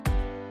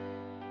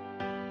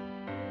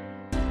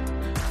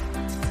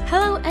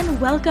Hello and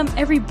welcome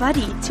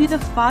everybody to the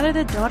Father,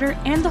 the Daughter,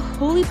 and the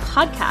Holy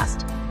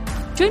podcast.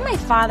 Join my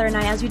father and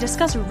I as we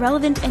discuss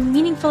relevant and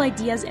meaningful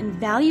ideas and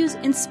values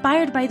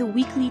inspired by the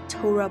weekly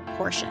Torah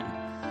portion.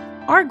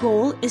 Our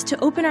goal is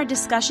to open our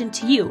discussion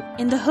to you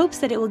in the hopes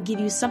that it will give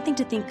you something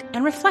to think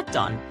and reflect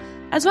on,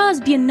 as well as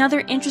be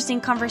another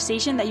interesting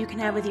conversation that you can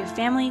have with your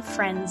family,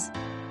 friends,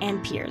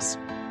 and peers.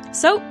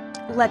 So,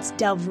 let's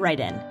delve right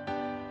in.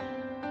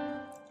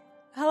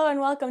 Hello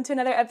and welcome to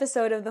another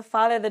episode of the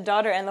Father, the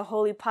Daughter, and the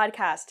Holy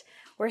podcast.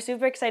 We're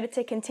super excited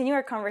to continue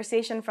our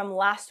conversation from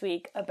last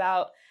week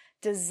about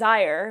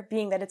desire,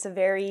 being that it's a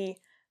very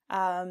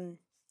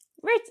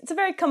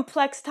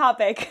complex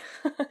topic.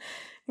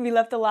 We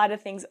left a lot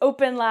of things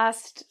open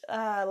last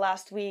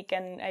week,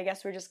 and I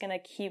guess we're just gonna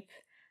keep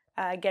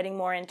getting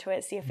more into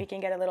it, see if we can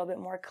get a little bit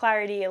more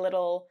clarity, a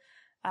little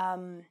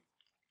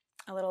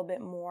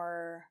bit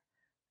more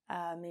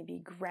maybe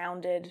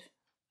grounded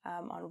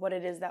on what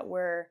it is that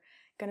we're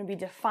going to be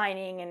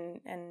defining and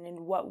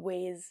in what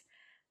ways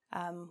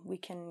we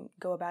can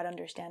go about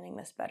understanding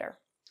this better.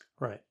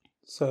 Right.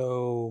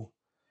 So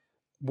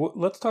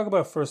let's talk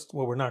about first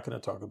what we're not going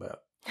to talk about.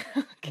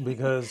 Okay.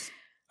 Because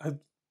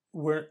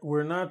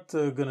we're not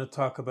going to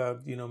talk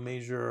about,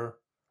 major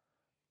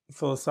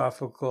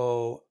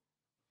philosophical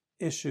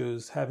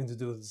issues having to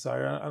do with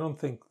desire. I don't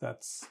think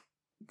that's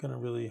going to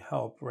really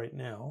help right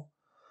now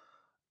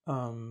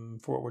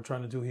for what we're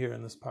trying to do here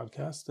in this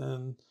podcast.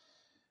 And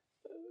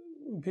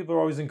people are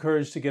always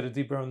encouraged to get a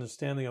deeper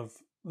understanding of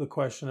the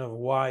question of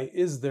why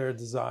is there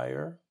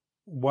desire?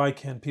 Why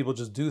can't people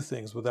just do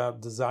things without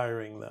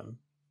desiring them?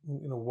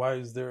 Why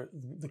is there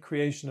the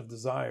creation of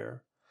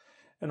desire?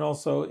 And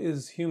also,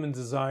 is human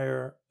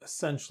desire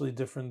essentially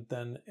different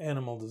than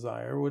animal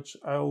desire? Which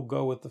I'll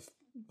go with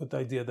the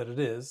idea that it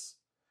is,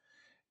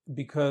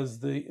 because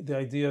the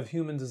idea of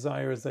human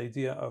desire is the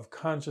idea of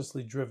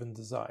consciously driven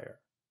desire.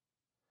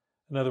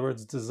 In other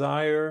words,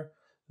 desire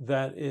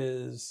that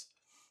is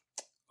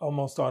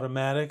almost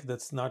automatic,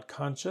 that's not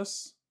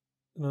conscious.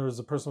 In other words,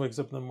 a person wakes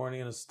up in the morning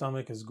and his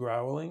stomach is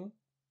growling.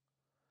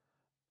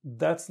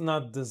 That's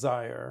not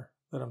desire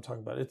that I'm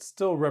talking about. It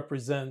still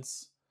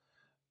represents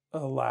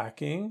a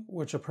lacking,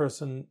 which a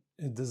person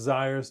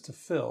desires to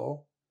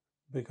fill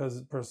because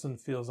a person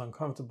feels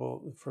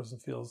uncomfortable, the person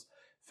feels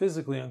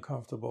physically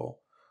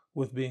uncomfortable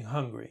with being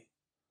hungry,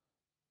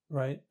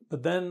 right?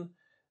 But then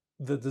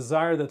the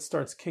desire that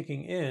starts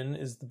kicking in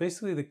is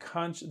basically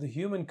the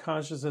human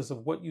consciousness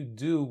of what you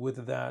do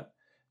with that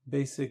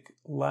basic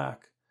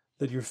lack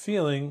that you're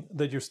feeling,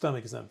 that your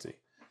stomach is empty.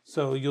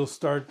 So you'll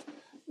start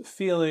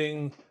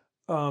feeling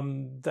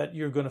that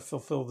you're going to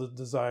fulfill the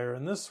desire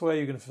in this way.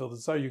 You're going to fulfill the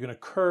desire. You're going to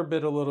curb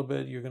it a little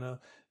bit. You're going to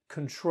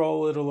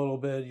control it a little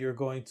bit. You're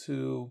going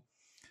to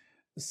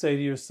say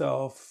to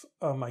yourself,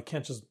 I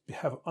can't just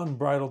have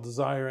unbridled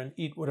desire and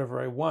eat whatever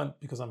I want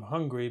because I'm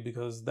hungry,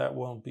 because that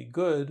won't be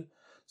good.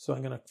 So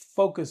I'm going to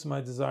focus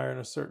my desire in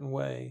a certain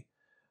way,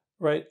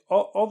 right?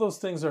 All those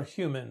things are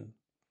human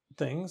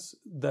things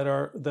that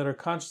are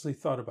consciously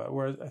thought about.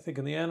 Whereas I think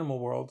in the animal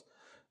world,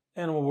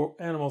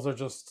 animals are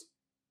just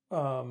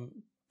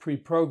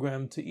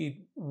pre-programmed to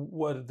eat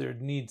what they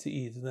need to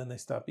eat, and then they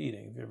stop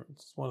eating.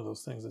 It's one of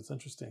those things that's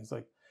interesting. It's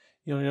like,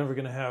 you're never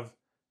going to have,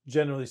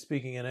 generally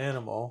speaking, an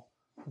animal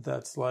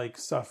that's like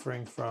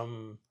suffering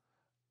from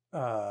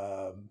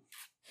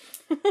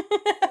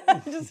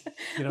just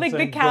like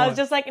the cow's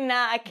just like,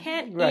 nah, I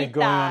can't eat that.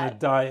 Going on a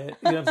diet.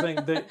 You know what I'm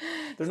saying?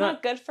 They're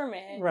not good for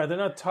me. Right. They're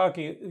not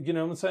talking, you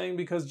know what I'm saying?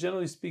 Because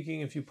generally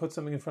speaking, if you put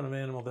something in front of an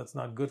animal that's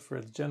not good for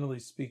it, generally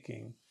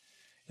speaking,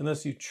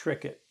 unless you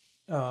trick it,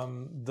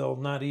 they'll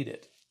not eat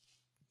it.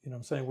 You know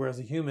what I'm saying? Whereas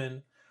a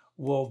human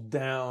will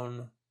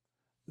down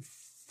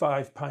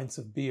 5 pints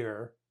of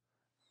beer,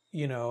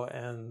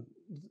 and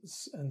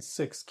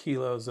 6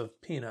 kilos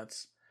of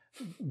peanuts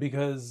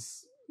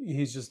because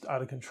he's just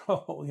out of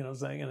control, you know what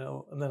I'm saying? And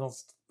then he'll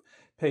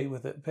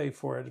pay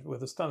for it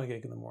with a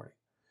stomachache in the morning.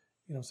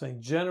 You know what I'm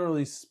saying?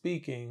 Generally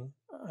speaking,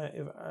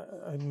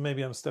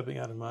 maybe I'm stepping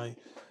out of my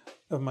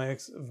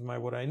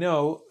what I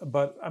know,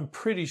 but I'm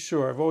pretty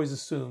sure, I've always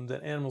assumed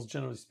that animals,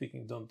 generally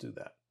speaking, don't do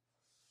that.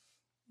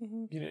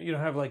 Mm-hmm. You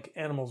don't have like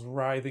animals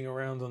writhing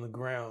around on the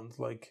ground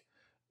like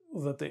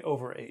that they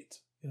overate.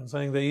 You know what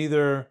I'm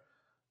saying?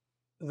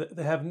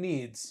 They have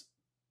needs.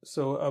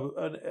 So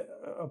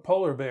a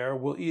polar bear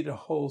will eat a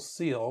whole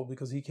seal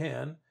because he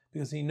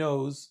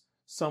knows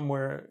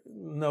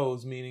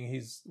meaning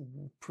he's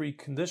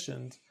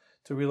preconditioned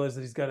to realize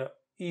that he's got to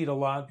eat a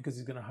lot because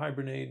he's going to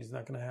hibernate. He's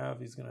going to have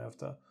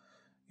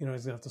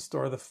to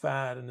store the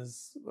fat in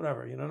his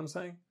whatever, you know what I'm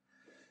saying?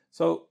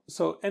 So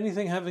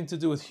anything having to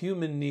do with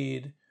human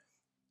need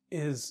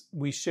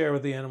we share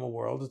with the animal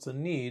world. It's a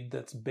need,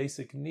 that's a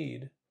basic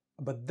need.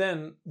 But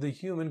then the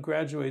human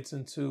graduates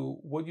into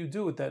what you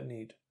do with that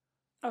need.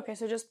 Okay,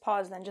 so just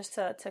pause then, just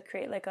to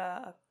create like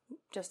a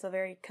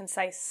very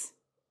concise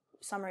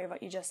summary of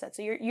what you just said.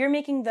 So you're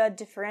making the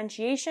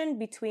differentiation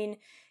between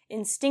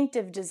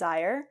instinctive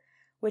desire,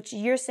 which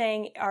you're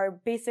saying are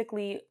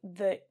basically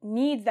the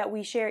needs that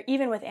we share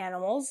even with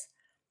animals,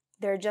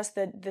 They're just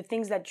the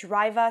things that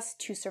drive us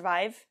to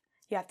survive.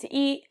 You have to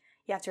eat,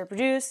 you have to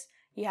reproduce,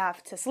 you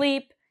have to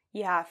sleep,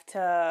 you have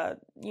to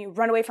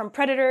run away from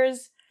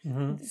predators.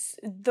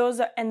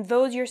 Those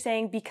you're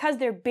saying, because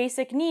they're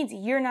basic needs,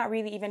 you're not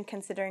really even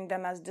considering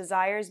them as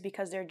desires,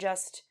 because they're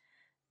just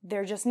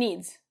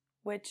needs,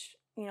 which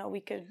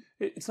we could.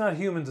 It's not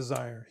human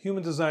desire.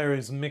 Human desire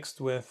is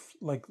mixed with,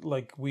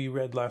 like we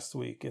read last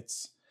week.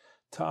 It's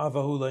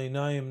ta'avahu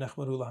la'inayim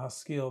nechmaru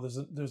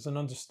lahaskil. There's an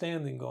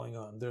understanding going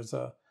on. There's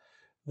a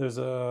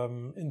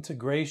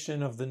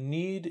integration of the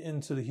need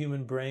into the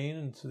human brain,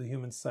 into the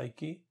human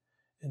psyche,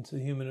 into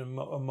the human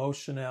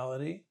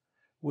emotionality,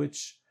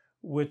 which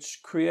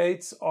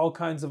creates all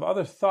kinds of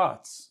other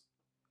thoughts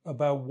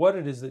about what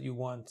it is that you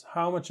want,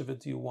 how much of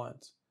it do you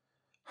want,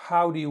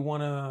 how do you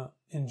want to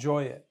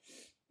enjoy it,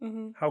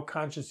 how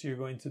conscious you're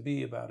going to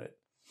be about it,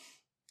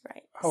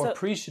 right? How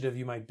appreciative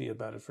you might be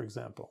about it, for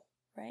example.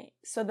 Right.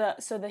 So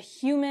the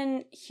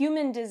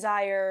human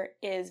desire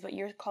is what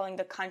you're calling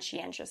the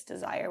conscientious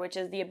desire, which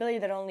is the ability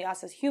that only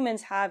us as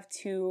humans have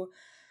to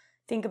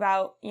think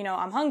about,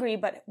 I'm hungry,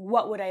 but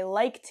what would I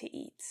like to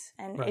eat?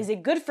 And is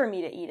it good for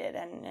me to eat it?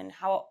 And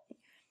how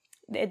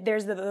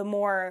there's the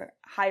more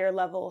higher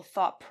level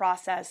thought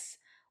process,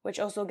 which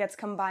also gets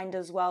combined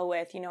as well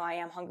with, I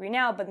am hungry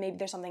now, but maybe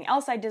there's something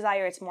else I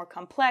desire. It's more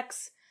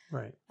complex.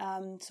 Right.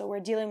 So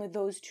we're dealing with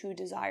those two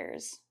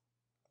desires.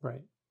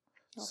 Right.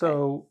 Okay.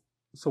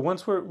 So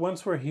once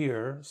we're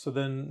here, so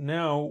then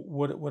now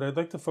what I'd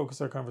like to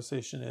focus our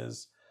conversation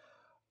is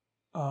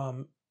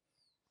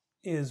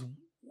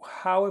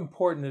how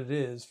important it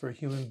is for a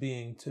human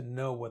being to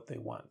know what they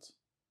want.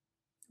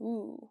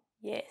 Ooh,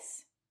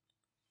 yes.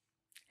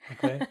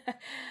 Okay.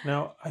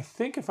 Now, I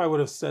think if I would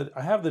have said,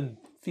 I have the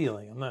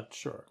feeling, I'm not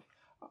sure.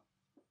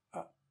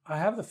 I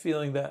have the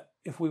feeling that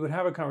if we would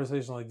have a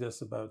conversation like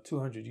this about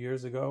 200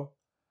 years ago,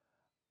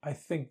 I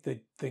think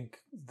they'd think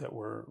that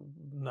we're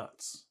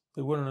nuts.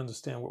 They wouldn't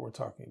understand what we're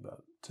talking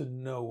about, to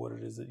know what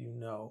it is that you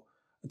know,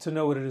 to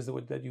know what it is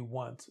that you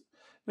want.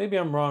 Maybe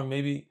I'm wrong.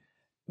 Maybe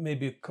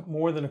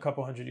more than a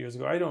couple hundred years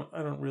ago. I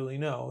don't really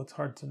know. It's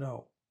hard to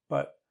know.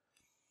 But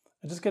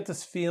I just get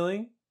this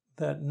feeling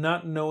that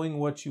not knowing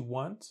what you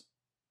want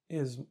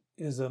is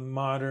a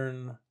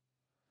modern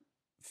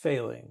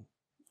failing.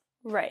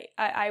 Right.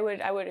 I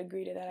would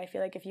agree to that. I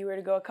feel like if you were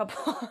to go a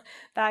couple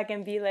back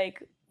and be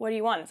like, what do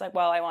you want? It's like,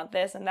 well, I want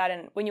this and that.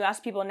 And when you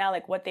ask people now,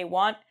 like, what they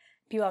want,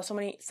 people have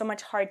so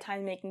much hard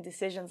time making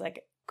decisions.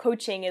 Like,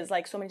 coaching is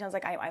like so many times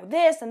like, I have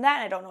this and that,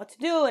 and I don't know what to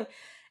do. And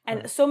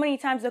right. So many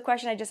times the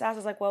question I just asked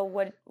is like, well,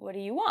 what do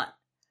you want?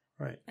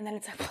 Right. And then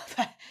it's like, what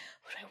do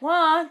I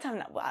want?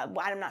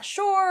 I'm not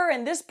sure.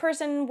 And this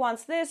person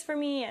wants this for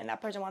me, and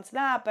that person wants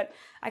that. But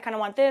I kind of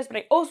want this, but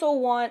I also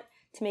want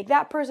to make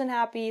that person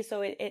happy.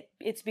 So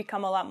it's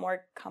become a lot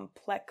more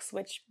complex,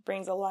 which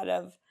brings a lot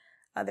of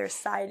other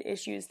side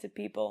issues to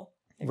people.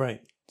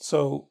 Right.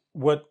 So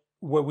what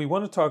we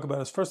want to talk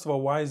about is, first of all,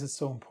 why is it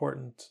so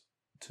important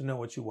to know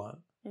what you want?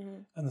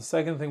 Mm-hmm. And the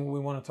second thing we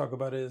want to talk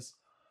about is,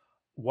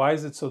 why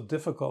is it so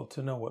difficult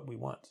to know what we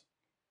want?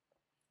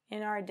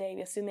 In our day,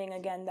 assuming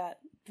again that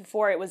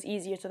before it was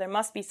easier, so there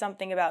must be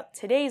something about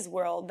today's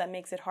world that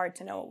makes it hard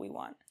to know what we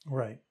want.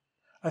 Right.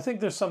 I think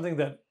there's something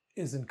that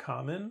is in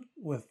common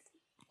with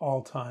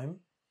all time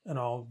and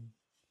all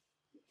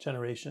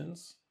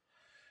generations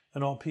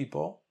and all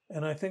people.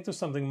 And I think there's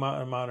something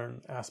a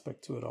modern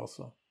aspect to it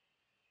also.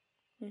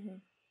 Mm-hmm.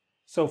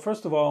 So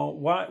first of all,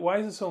 why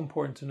is it so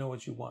important to know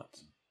what you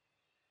want?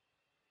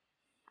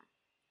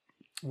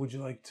 Would you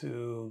like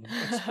to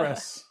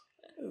express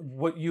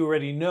what you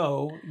already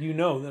know? You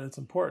know that it's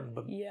important,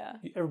 but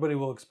everybody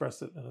will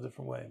express it in a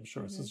different way, I'm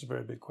sure. Mm-hmm. So it's a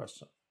very big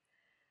question.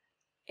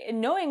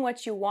 Knowing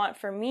what you want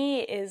for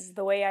me is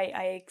the way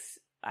I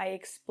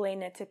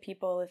explain it to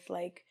people. It's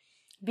like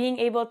being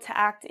able to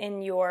act and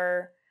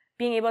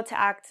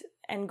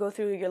go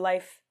through your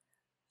life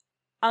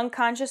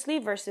unconsciously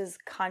versus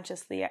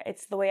consciously.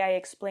 It's the way I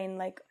explain,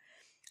 like,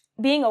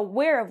 being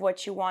aware of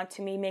what you want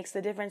to me makes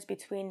the difference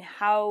between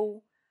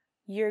how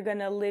you're going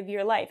to live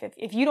your life.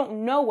 If you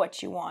don't know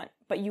what you want,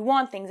 but you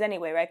want things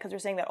anyway, right? Because we're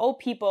saying that all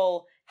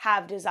people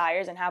have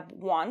desires and have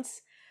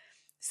wants.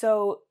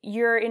 So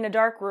you're in a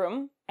dark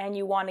room and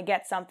you want to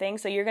get something.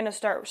 So you're going to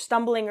start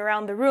stumbling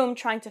around the room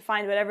trying to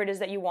find whatever it is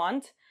that you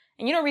want.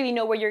 And you don't really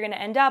know where you're going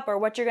to end up or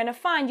what you're going to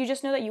find. You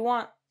just know that you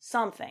want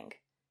something,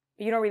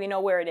 but you don't really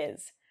know where it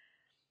is.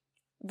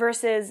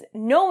 Versus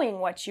knowing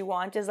what you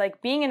want is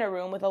like being in a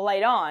room with a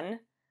light on,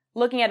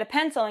 looking at a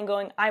pencil and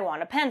going, I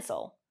want a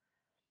pencil.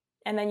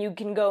 And then you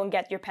can go and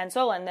get your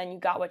pencil and then you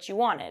got what you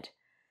wanted.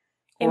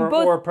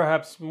 Or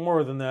perhaps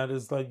more than that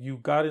is like you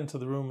got into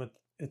the room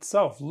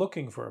itself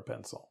looking for a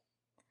pencil.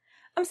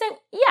 I'm saying,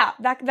 yeah,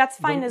 that's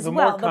fine as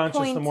well. The more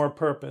conscious, the more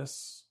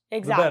purpose,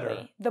 exactly. The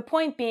better. The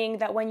point being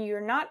that when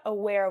you're not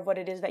aware of what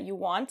it is that you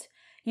want,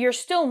 you're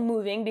still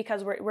moving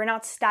because we're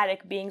not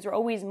static beings. We're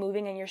always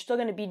moving and you're still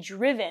going to be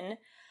driven.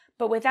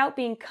 But without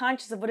being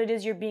conscious of what it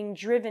is you're being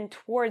driven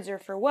towards or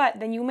for what,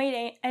 then you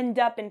may end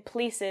up in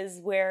places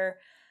where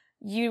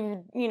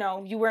you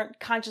weren't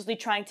consciously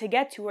trying to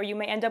get to, or you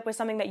may end up with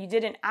something that you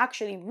didn't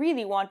actually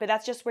really want, but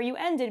that's just where you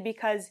ended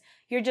because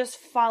you're just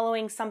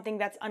following something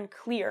that's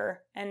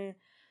unclear and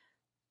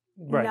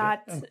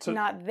not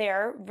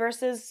there,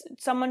 versus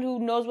someone who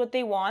knows what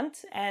they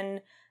want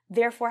and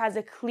therefore has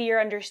a clear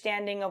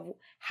understanding of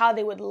how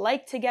they would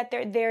like to get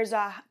there. There's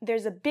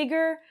a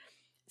bigger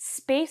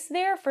space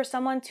there for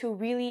someone to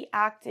really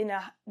act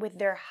with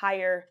their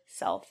higher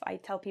self. I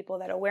tell people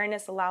that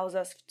awareness allows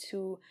us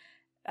to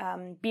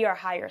be our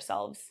higher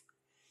selves.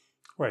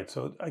 Right.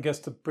 So I guess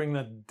to bring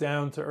that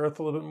down to earth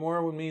a little bit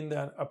more would mean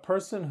that a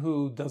person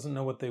who doesn't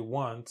know what they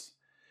want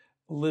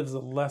lives a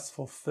less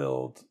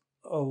fulfilled,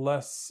 a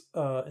less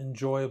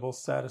enjoyable,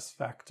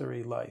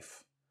 satisfactory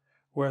life.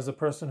 Whereas a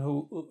person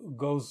who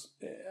goes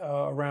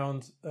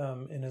around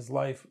in his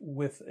life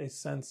with a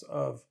sense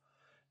of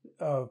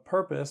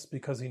purpose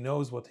because he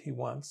knows what he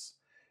wants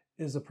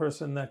is a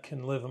person that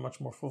can live a much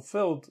more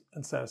fulfilled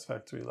and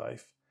satisfactory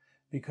life,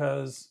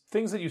 because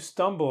things that you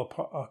stumble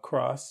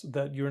across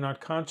that you're not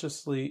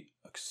consciously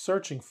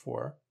searching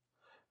for,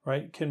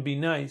 right, can be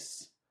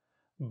nice,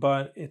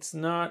 but it's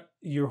not,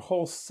 your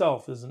whole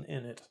self isn't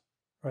in it,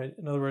 right?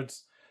 In other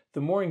words,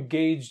 the more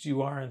engaged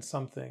you are in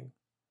something,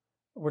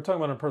 we're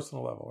talking about on a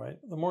personal level, right?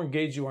 The more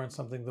engaged you are in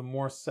something, the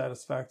more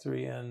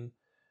satisfactory and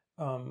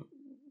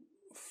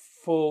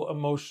full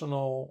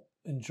emotional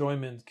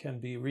enjoyment can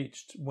be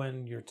reached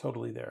when you're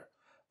totally there.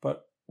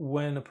 But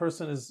when a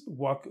person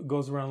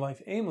goes around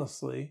life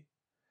aimlessly,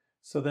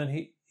 so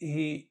then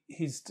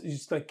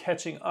he's like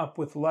catching up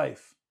with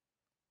life,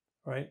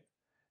 right?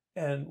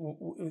 And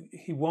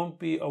he won't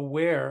be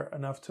aware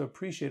enough to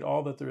appreciate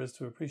all that there is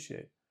to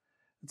appreciate.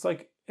 It's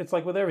like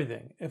with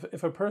everything.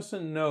 If a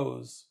person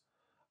knows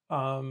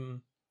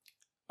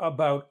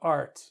about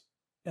art,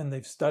 and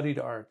they've studied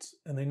art,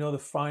 and they know the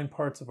fine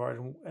parts of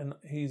art, and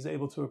he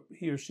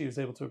or she is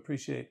able to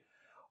appreciate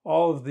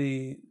all of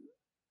the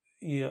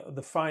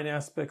fine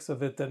aspects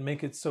of it that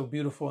make it so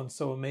beautiful and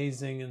so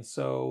amazing and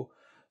so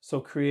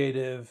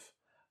creative.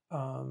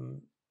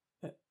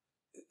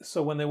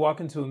 So when they walk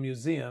into a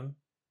museum,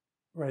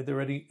 right, they're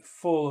already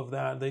full of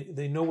that.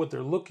 They know what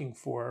they're looking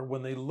for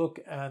when they look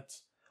at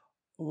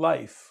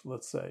life.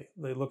 Let's say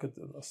they look at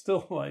a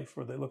still life,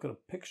 or they look at a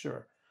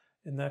picture.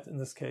 In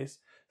this case,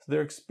 so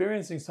they're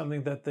experiencing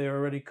something that they're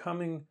already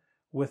coming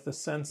with a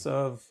sense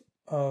of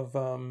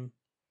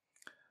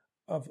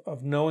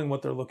knowing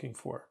what they're looking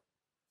for,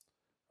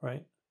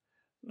 right?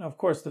 Now, of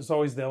course, there's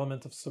always the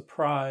element of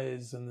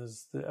surprise, and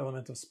there's the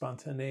element of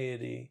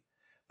spontaneity,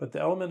 but the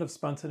element of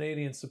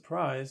spontaneity and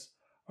surprise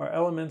are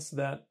elements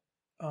that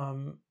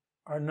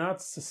are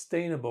not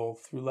sustainable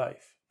through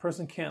life. A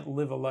person can't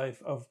live a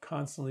life of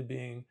constantly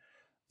being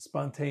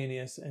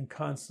spontaneous and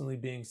constantly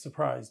being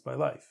surprised by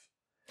life.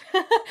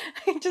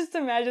 I just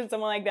imagine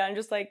someone like that, and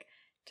just like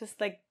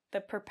the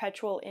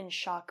perpetual in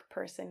shock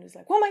person who's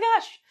like, "Oh my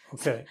gosh,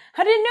 okay,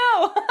 I didn't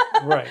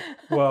know." Right.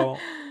 Well,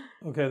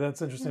 okay,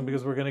 that's interesting,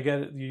 because we're going to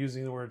get you're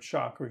using the word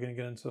shock. We're going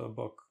to get into a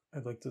book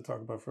I'd like to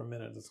talk about for a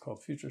minute. It's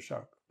called Future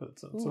Shock, but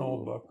it's an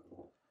old book.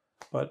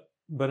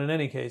 But in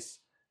any case,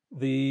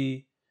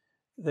 the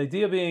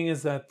idea being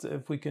is that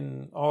if we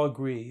can all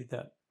agree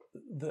that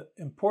the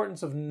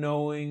importance of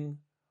knowing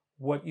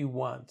what you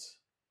want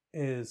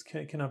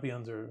cannot be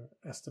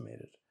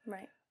underestimated.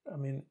 Right. I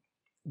mean,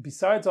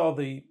 besides all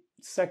the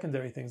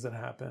secondary things that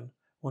happen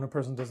when a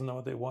person doesn't know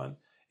what they want,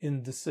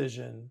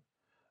 indecision,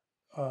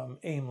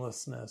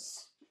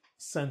 aimlessness,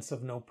 sense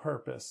of no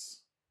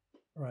purpose,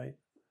 right?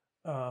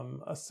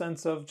 A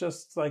sense of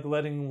just like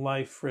letting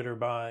life fritter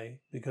by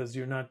because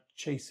you're not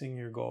chasing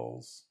your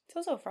goals. It's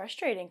also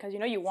frustrating because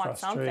you want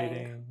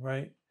something.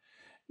 Right?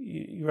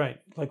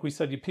 Right. Like we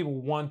said,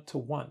 people want to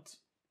want.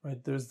 Right,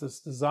 there's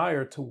this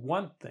desire to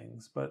want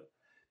things, but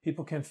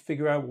people can't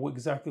figure out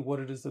exactly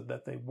what it is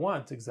that they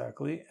want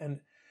exactly,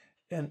 and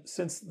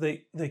since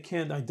they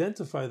can't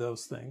identify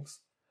those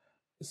things,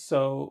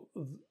 so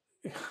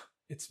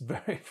it's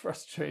very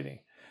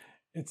frustrating.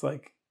 It's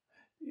like,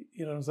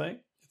 you know what I'm saying?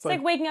 It's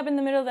like waking up in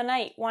the middle of the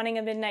night wanting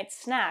a midnight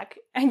snack,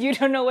 and you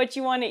don't know what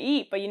you want to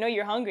eat, but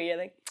you're hungry. You're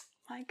like,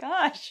 my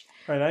gosh.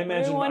 Right, I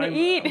imagine want to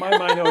eat. My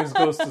mind always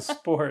goes to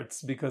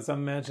sports, because I'm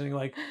imagining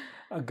like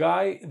a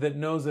guy that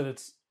knows that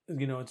it's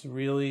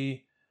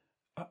really,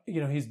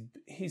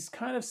 he's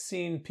kind of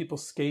seen people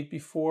skate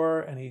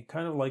before, and he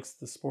kind of likes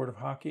the sport of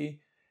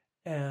hockey,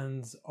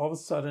 and all of a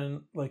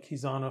sudden, like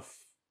he's on a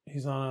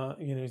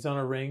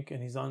rink,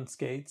 and he's on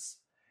skates,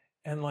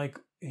 and like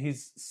he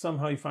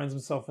finds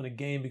himself in a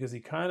game because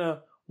he kind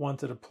of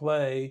wanted to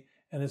play,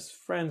 and his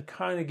friend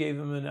kind of gave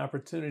him an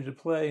opportunity to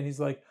play, and he's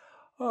like,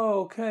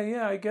 oh, okay,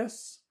 yeah, I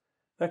guess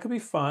that could be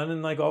fun,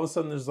 and like all of a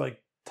sudden there's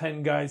like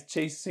 10 guys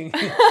chasing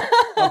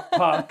a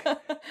puck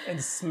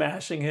and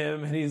smashing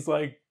him, and he's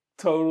like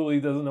totally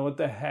doesn't know what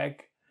the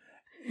heck,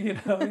 he's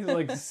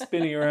like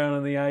spinning around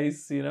on the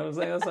ice,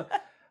 it's like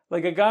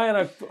like a guy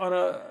on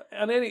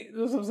any,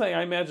 that's what I'm saying.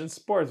 I imagine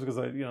sports because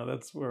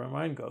that's where my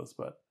mind goes,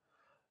 but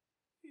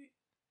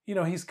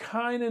he's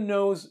kind of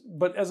knows,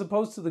 but as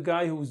opposed to the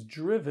guy who was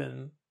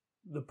driven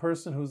the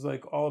person who's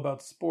like all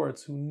about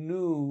sports, who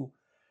knew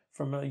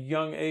from a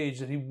young age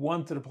that he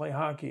wanted to play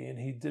hockey, and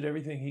he did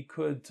everything he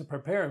could to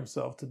prepare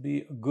himself to be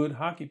a good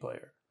hockey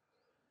player.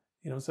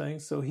 You know what I'm saying?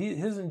 So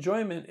his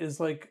enjoyment is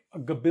like a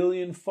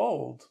gabillion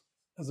fold,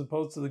 as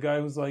opposed to the guy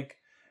who's like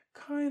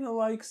kind of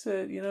likes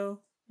it, you know?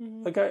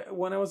 Mm-hmm. Like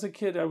when I was a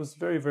kid, I was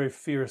very, very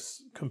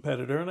fierce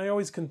competitor, and I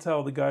always can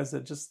tell the guys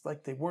that just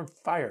like they weren't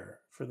fire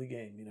for the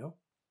game, you know?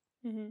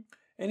 Mm-hmm.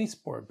 Any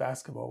sport,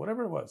 basketball,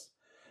 whatever it was.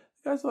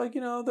 The guys are like,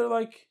 you know, they're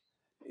like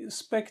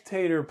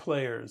spectator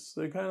players.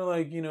 They're kind of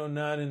like, you know,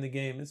 not in the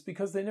game. It's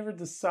because they never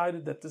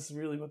decided that this is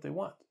really what they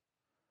want.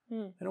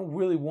 Mm. They don't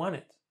really want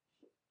it.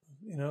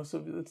 You know,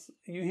 so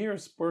you hear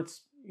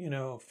sports, you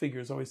know,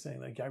 figures always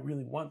saying like, I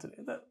really wanted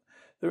it.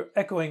 They're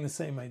echoing the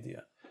same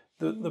idea.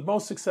 The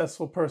most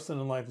successful person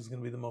in life is going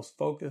to be the most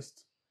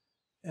focused,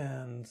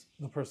 and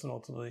the person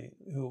ultimately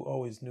who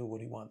always knew what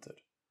he wanted.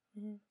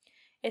 Mm-hmm.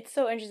 It's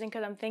so interesting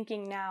because I'm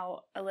thinking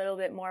now a little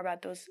bit more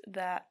about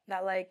that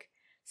like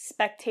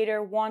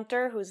spectator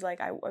wanter who's like,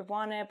 I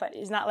want it, but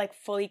is not like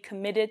fully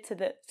committed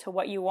to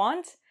what you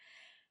want.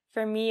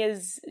 For me,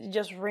 is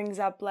just rings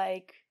up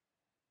like,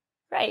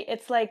 right.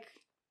 It's like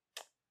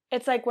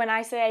when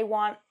I say I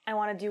want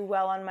to do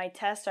well on my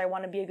test, or I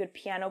want to be a good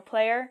piano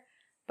player,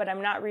 but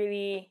I'm not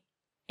really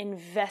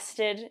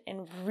invested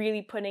in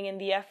really putting in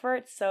the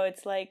effort. So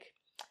it's like,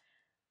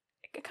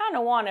 I kind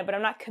of want it, but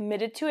I'm not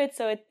committed to it.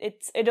 So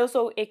it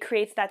also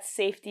creates that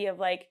safety of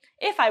like,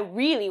 if I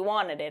really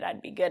wanted it,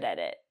 I'd be good at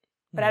it,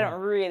 but I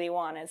don't really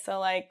want it. So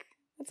like,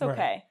 it's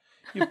okay.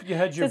 Right. You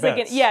had your so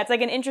bets. It's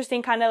like an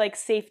interesting kind of like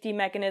safety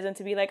mechanism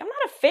to be like, I'm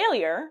not a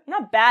failure. I'm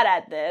not bad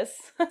at this.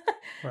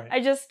 Right.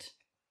 I just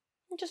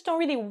don't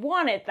really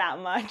want it that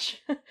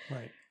much.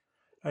 Right.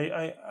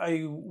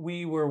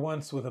 We were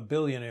once with a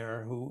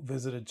billionaire who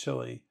visited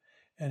Chile,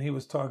 and he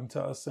was talking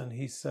to us, and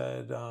he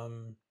said,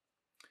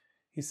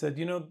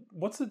 you know,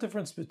 what's the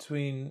difference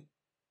between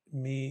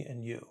me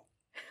and you?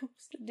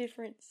 What's the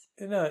difference?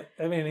 No,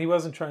 I mean, he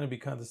wasn't trying to be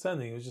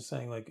condescending. He was just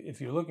saying, like,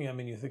 if you're looking at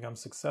me and you think I'm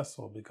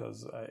successful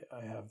because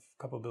I have a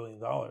couple $1 billion,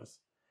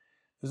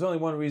 there's only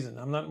one reason.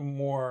 I'm not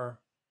more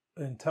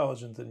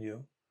intelligent than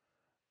you.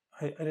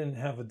 I didn't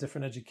have a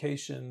different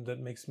education that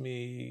makes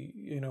me,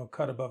 you know,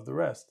 cut above the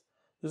rest.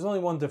 There's only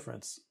one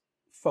difference: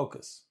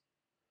 focus.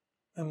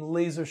 I'm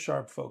laser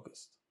sharp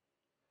focused.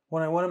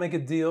 When I want to make a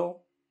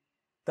deal,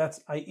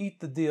 I eat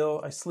the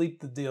deal, I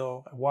sleep the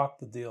deal, I walk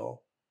the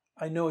deal.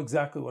 I know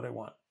exactly what I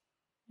want.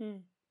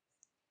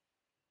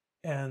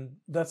 And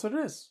that's what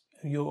it is.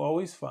 And you'll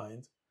always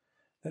find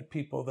that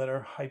people that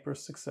are hyper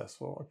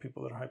successful are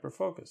people that are hyper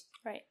focused.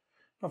 Right.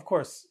 Of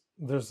course,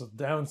 there's a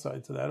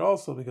downside to that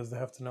also, because they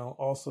have to know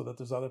also that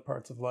there's other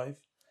parts of life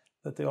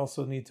that they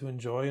also need to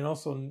enjoy, and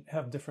also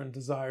have different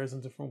desires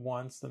and different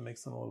wants that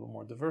makes them a little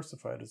more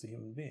diversified as a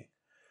human being.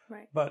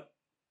 Right. But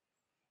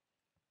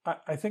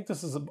I think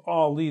this is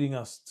all leading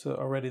us to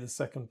already the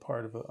second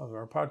part of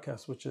our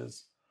podcast, which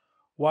is,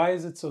 why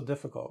is it so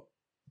difficult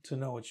to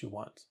know what you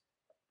want?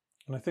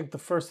 And I think the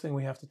first thing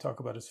we have to talk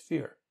about is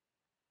fear.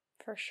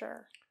 For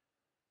sure.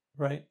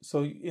 Right?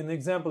 So in the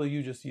example that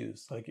you just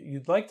used, like,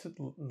 you'd like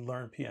to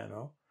learn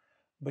piano,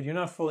 but you're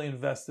not fully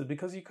invested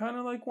because you kind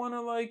of like want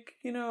to, like,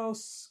 you know,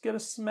 get a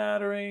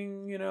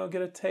smattering, you know,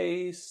 get a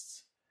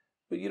taste,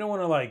 but you don't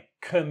want to like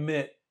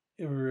commit.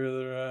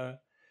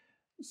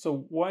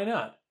 So why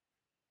not?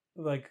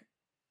 Like,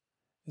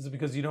 is it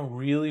because you don't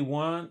really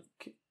want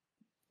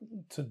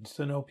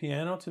to know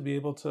piano, to be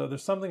able to?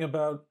 There's something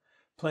about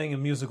playing a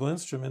musical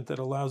instrument that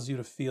allows you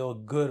to feel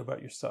good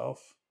about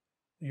yourself.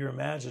 You're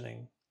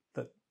imagining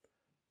that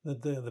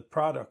the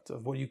product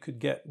of what you could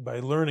get by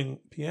learning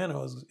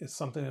piano is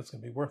something that's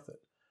going to be worth it.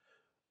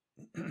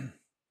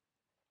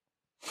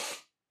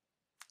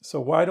 So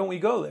why don't we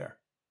go there?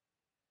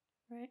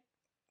 Right.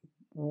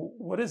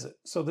 What is it?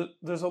 So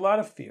there's a lot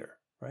of fear,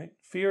 right?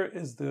 Fear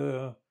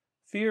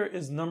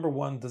is number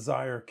one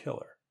desire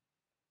killer.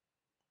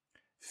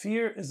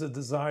 Fear is a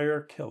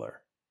desire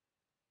killer.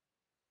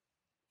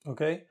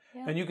 Okay?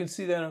 Yeah. And you can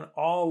see that on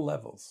all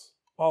levels.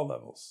 All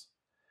levels.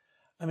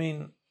 I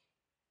mean,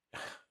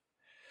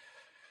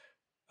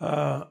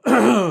 I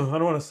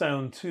don't want to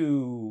sound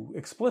too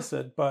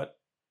explicit, but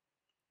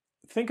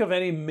think of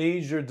any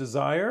major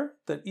desire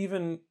that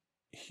even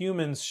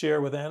humans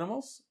share with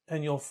animals,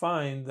 and you'll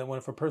find that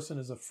if a person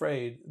is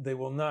afraid, they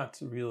will not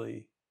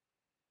really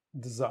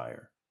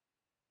desire.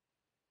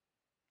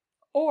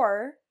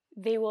 Or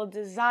they will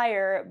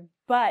desire,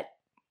 but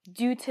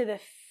due to the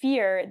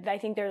fear, I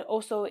think there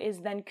also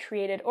is then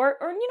created, or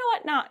you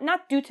know what,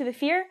 not due to the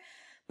fear,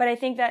 but I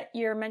think that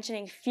you're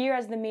mentioning fear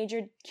as the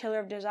major killer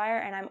of desire,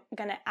 and I'm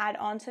going to add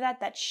on to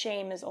that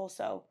shame is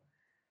also.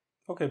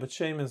 Okay, but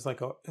shame is like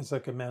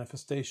a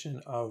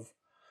manifestation of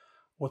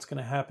what's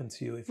going to happen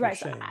to you if you're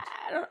shamed.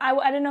 So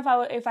I don't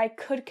know if I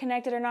could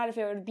connect it or not, if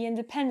it would be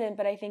independent,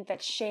 but I think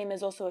that shame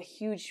is also a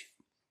huge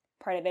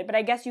part of it. But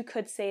I guess you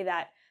could say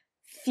that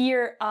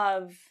fear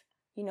of,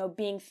 you know,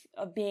 being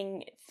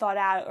thought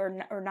out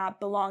or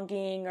not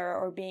belonging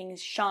or being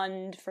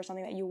shunned for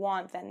something that you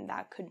want, then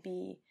that could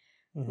be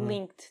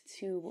linked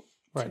to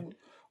Right.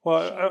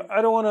 Well,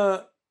 I don't want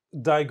to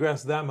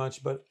digress that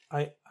much, but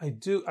I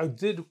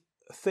did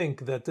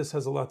think that this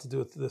has a lot to do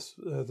with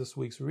this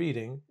week's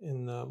reading.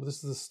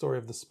 This is the story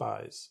of the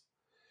spies.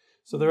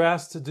 So they're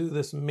asked to do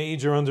this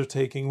major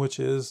undertaking, which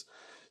is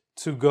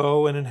to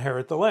go and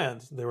inherit the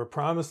land. They were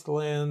promised the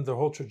land. Their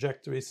whole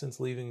trajectory since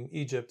leaving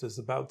Egypt is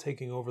about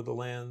taking over the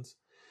land.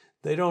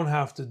 They don't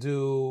have to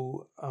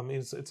do. I mean,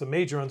 it's a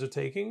major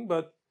undertaking,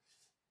 but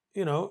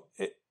it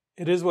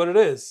is what it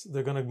is.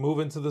 They're going to move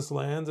into this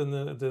land, and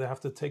then they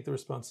have to take the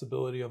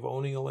responsibility of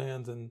owning a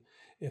land. And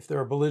if there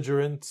are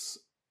belligerent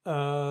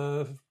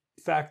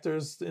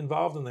factors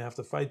involved, and they have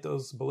to fight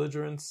those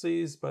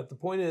belligerencies. But the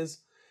point is,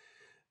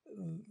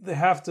 they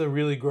have to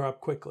really grow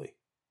up quickly,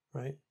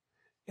 right?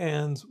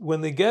 And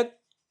when they get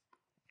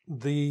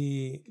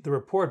the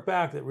report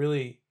back that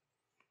really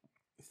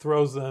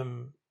throws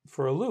them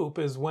for a loop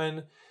is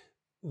when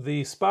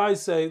the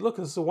spies say, look,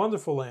 this is a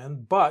wonderful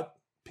land, but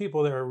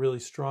people there are really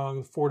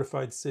strong,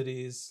 fortified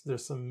cities.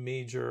 There's some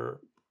major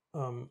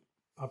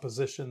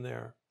opposition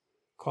there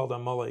called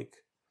Amalek,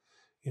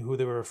 who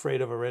they were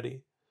afraid of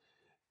already.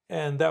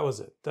 And that was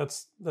it.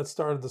 That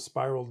started the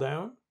spiral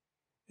down.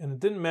 And it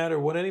didn't matter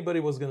what anybody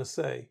was going to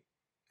say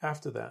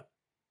after that.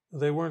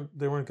 They weren't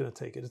going to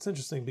take it. It's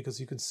interesting because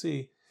you can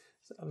see,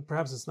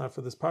 perhaps it's not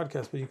for this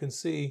podcast, but you can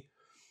see,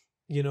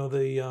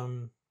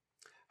 the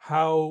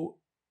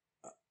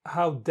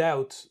how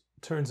doubt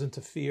turns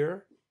into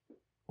fear,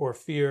 or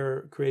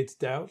fear creates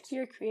doubt.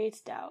 Fear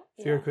creates doubt.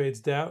 Fear creates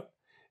doubt.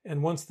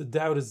 And once the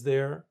doubt is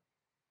there,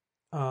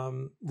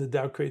 the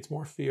doubt creates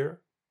more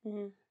fear.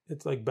 Mm-hmm.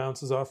 It's like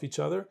bounces off each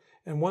other.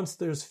 And once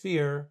there's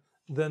fear,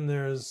 then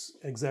there's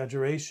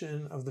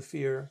exaggeration of the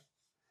fear.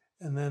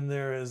 And then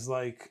there is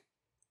like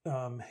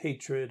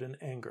hatred and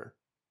anger,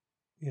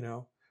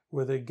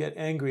 where they get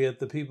angry at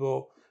the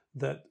people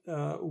that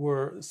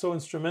were so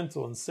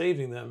instrumental in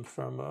saving them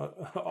from an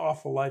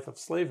awful life of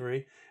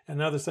slavery. And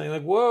now they're saying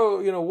like, whoa,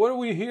 what are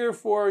we here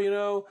for?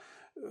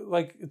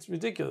 Like it's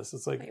ridiculous.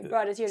 It's like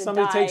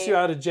somebody takes you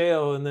out of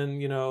jail and then,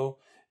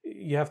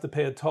 you have to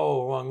pay a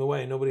toll along the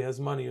way. Nobody has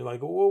money. You're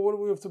like, well, what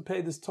do we have to pay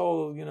this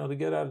toll, to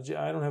get out of jail?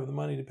 I don't have the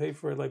money to pay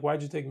for it. Like,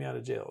 why'd you take me out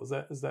of jail? Is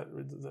that,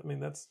 I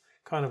mean, that's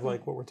kind of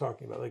like what we're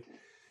talking about. Like,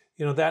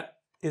 that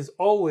is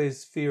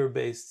always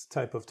fear-based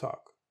type of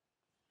talk.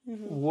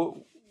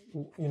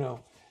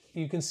 Mm-hmm.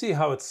 You can see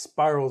how it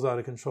spirals out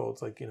of control.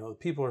 It's like,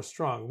 people are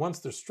strong. Once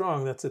they're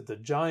strong, that's it. The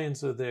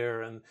giants are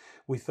there and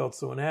we felt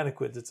so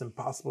inadequate. It's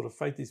impossible to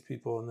fight these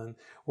people. And then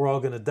we're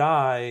all going to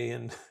die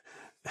and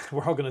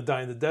we're all going to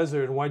die in the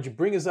desert. And why'd you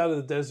bring us out of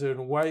the desert?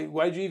 And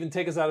why'd you even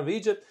take us out of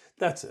Egypt?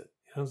 That's it.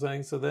 You know what I'm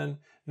saying? So then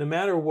no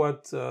matter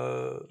what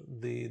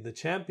the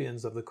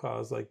champions of the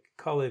cause like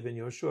Kalev and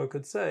Yoshua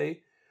could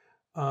say,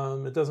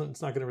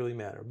 it's not going to really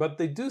matter. But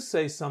they do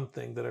say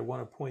something that I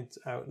want to point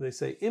out. They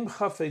say, Im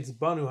chafetz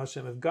banu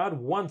Hashem, if God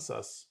wants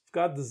us, if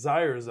God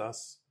desires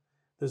us,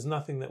 there's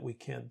nothing that we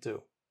can't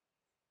do.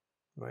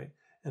 Right?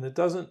 And it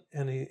doesn't,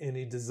 and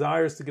he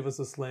desires to give us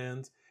this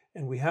land,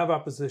 and we have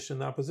opposition.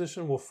 The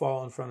opposition will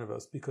fall in front of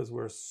us because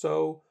we're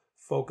so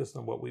focused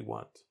on what we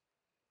want.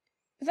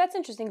 That's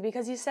interesting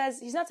because he says,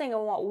 he's not saying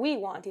on what we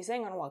want, he's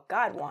saying on what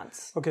God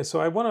wants. Okay,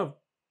 so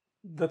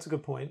that's a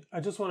good point.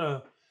 I just want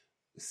to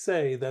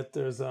say that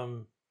there's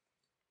a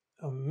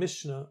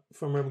Mishnah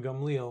from Rabbi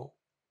Gamliel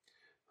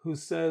who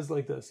says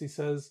like this. He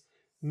says,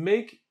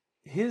 make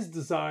his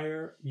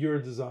desire your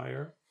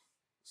desire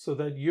so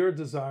that your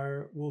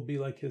desire will be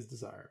like his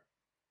desire,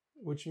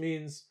 which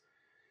means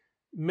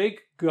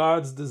make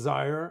God's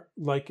desire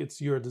like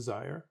it's your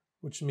desire,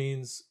 which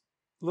means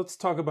let's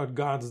talk about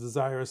God's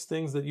desire as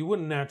things that you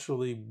wouldn't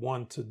naturally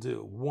want to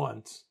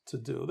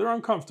do. They're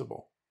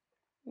uncomfortable.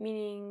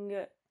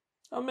 Meaning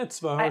a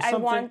mitzvah or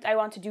something. I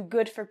want to do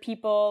good for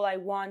people. I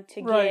want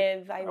to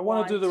give. I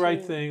want to do the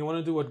right thing. I want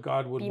to do what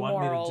God would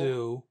want me to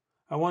do.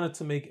 I want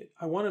to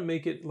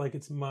make it like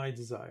it's my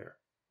desire,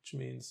 which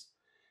means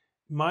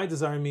my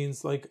desire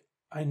means like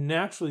I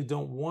naturally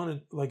don't want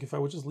to, like if I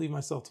would just leave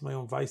myself to my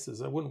own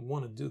vices, I wouldn't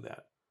want to do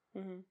that.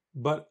 Mm-hmm.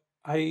 But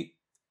I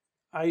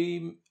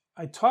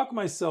talk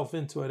myself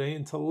into it. I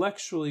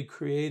intellectually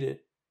create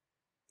it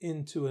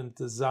into a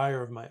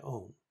desire of my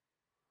own.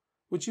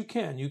 Which you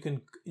can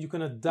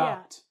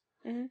adopt.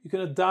 Yeah. Mm-hmm. You can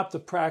adopt a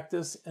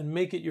practice and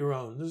make it your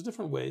own. There's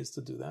different ways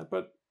to do that,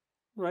 but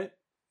right?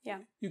 Yeah.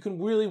 You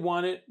can really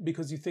want it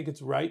because you think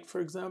it's right,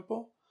 for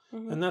example,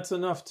 and that's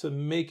enough to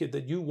make it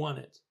that you want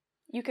it.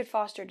 You could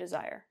foster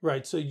desire.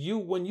 Right. So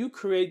when you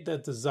create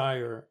that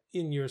desire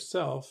in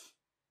yourself,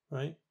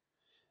 right?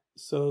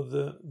 So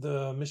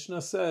the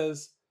Mishnah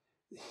says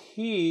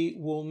he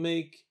will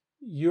make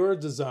your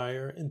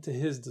desire into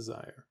his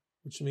desire,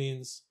 which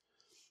means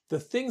the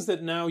things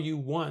that now you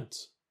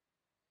want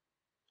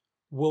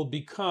will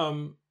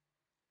become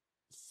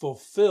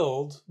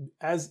fulfilled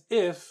as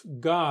if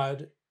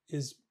God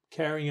is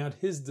carrying out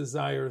his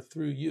desire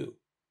through you.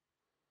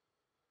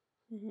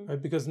 Mm-hmm.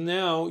 Right? Because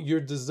now your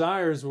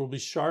desires will be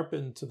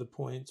sharpened to the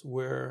point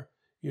where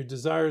your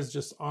desires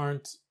just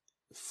aren't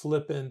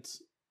flippant,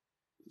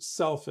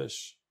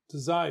 selfish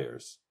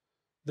desires.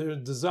 their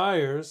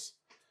desires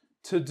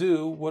to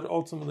do what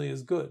ultimately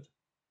is good.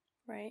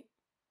 Right.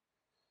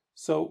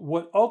 So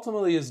what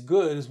ultimately is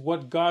good is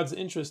what God's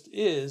interest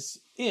is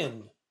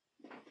in.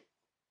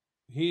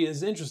 He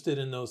is interested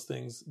in those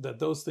things, that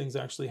those things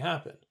actually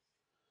happen.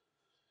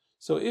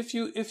 So if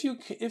you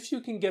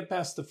can get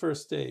past the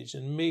first stage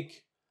and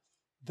make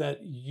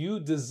that you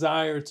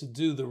desire to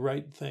do the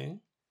right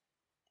thing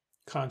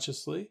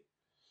consciously,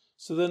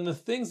 so then the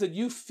things that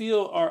you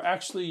feel are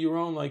actually your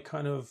own, like,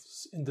 kind of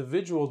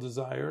individual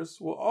desires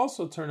will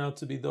also turn out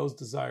to be those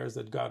desires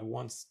that God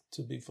wants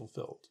to be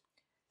fulfilled.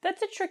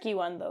 That's a tricky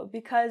one, though,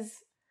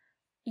 because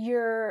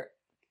you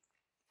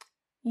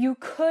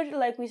could,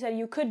 like we said,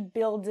 you could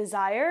build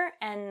desire,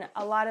 and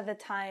a lot of the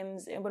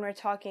times when we're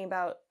talking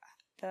about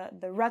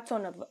the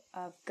ratzon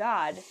of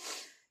God,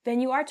 then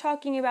you are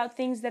talking about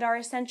things that are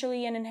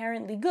essentially and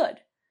inherently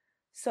good.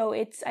 So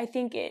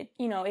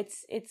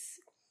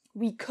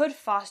we could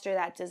foster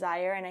that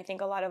desire, and I think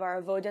a lot of our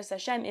avodas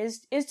Hashem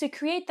is to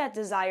create that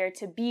desire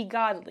to be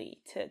godly,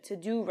 to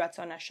do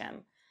ratzon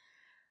Hashem.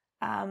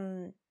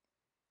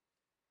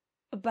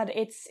 But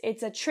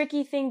it's a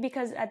tricky thing,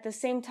 because at the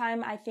same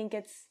time, I think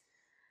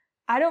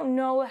I don't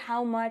know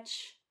how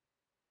much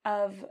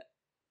of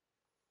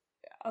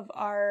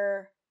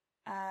our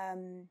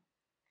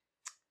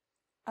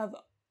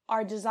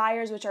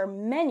desires, which are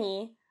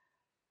many,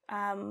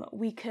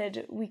 we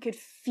could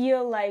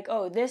feel like,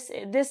 oh, this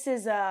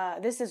is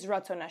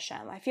ratzon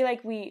Hashem. I feel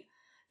like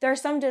there are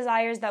some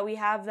desires that we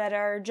have that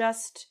are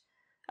just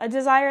a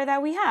desire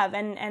that we have,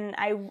 and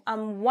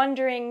I'm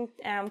wondering,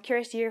 and I'm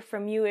curious to hear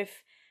from you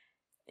if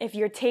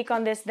your take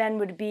on this then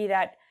would be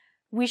that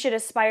we should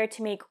aspire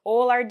to make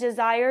all our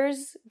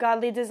desires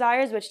godly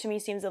desires, which to me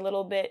seems a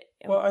little bit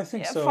I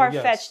think so,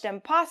 far-fetched yes.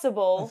 and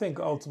possible. I think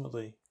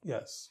ultimately,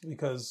 yes,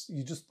 because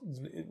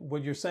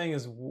what you're saying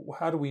is,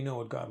 how do we know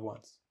what God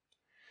wants?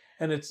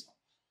 And it's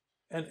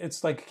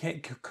like,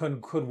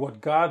 could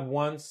what God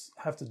wants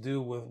have to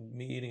do with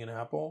me eating an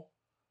apple,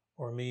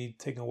 or me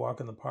taking a walk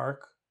in the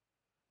park,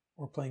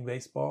 or playing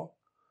baseball?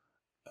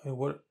 I mean,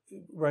 what,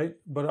 right?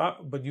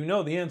 But you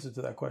know the answer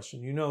to that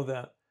question. You know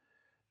that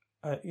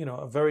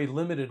a very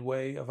limited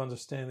way of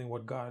understanding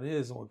what God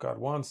is and what God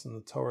wants in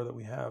the Torah that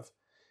we have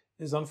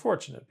is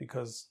unfortunate,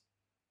 because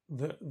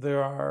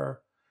there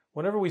are,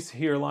 whenever we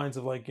hear lines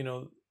of, like,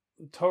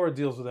 Torah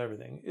deals with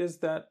everything, is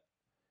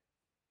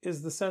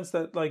the sense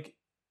that, like,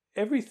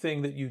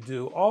 everything that you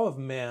do, all of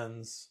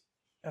man's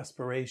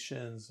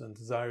aspirations and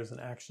desires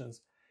and actions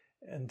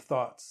and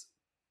thoughts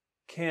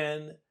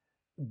can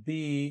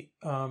be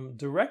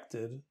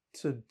directed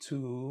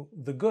to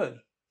the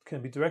good,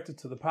 can be directed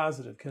to the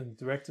positive, can be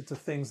directed to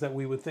things that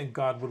we would think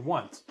God would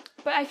want.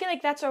 But I feel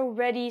like that's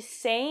already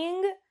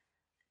saying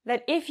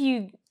that if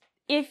you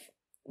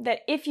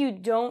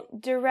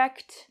don't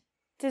direct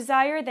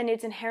desire, then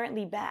it's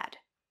inherently bad.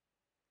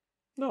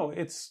 No,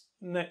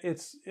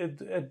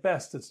 at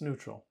best it's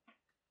neutral.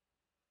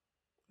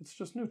 It's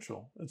just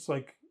neutral. It's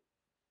like,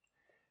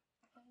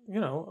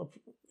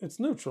 it's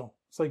neutral.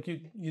 It's like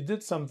you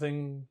did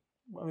something.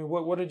 I mean,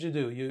 what did you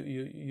do?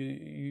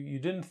 You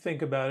didn't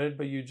think about it,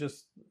 but you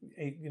just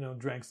ate,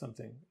 drank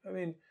something. I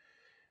mean,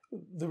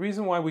 the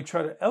reason why we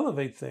try to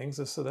elevate things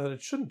is so that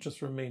it shouldn't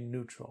just remain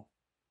neutral.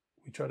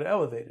 We try to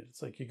elevate it.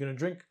 It's like, you're going to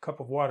drink a cup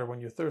of water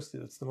when you're thirsty.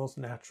 That's the most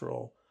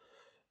natural,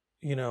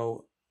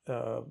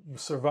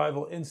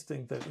 survival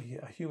instinct that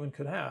a human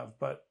could have.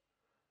 But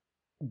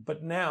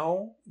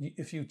now,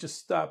 if you just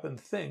stop and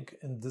think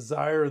and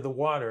desire the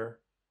water,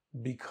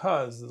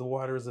 because the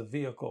water is a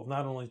vehicle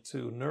not only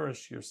to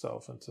nourish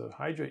yourself and to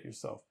hydrate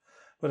yourself,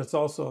 but it's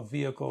also a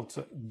vehicle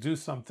to do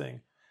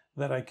something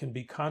that I can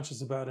be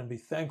conscious about and be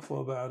thankful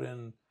about,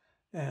 and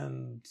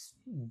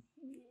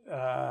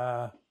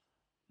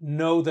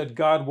know that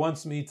God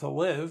wants me to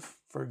live,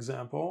 for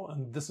example,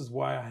 and this is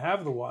why I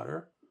have the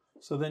water.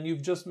 So then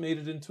you've just made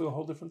it into a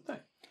whole different thing.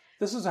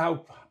 This is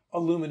how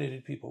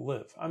illuminated people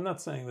live. I'm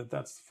not saying that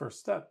that's the first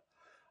step.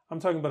 I'm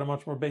talking about a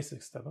much more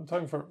basic step. I'm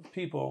talking for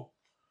people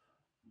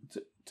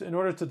in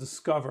order to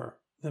discover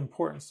the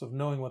importance of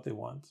knowing what they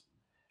want,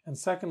 and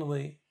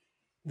secondly,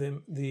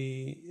 to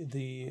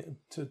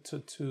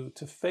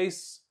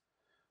face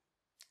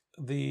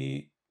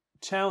the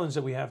challenge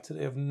that we have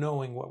today of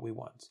knowing what we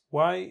want.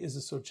 Why is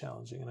it so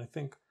challenging? And I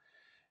think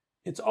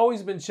it's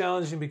always been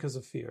challenging because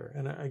of fear.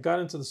 And I got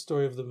into the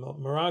story of the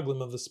Meraglim,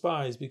 of the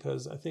spies,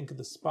 because I think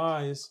the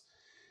spies,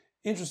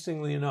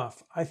 interestingly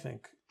enough, I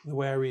think the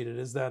way I read it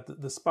is that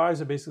the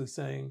spies are basically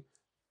saying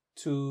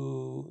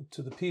to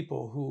the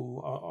people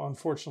who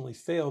unfortunately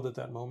failed at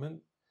that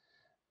moment,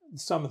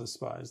 some of the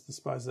spies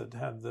that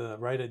had the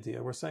right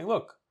idea, were saying,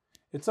 look,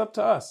 it's up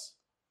to us.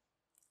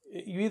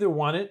 You either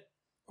want it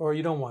or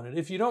you don't want it.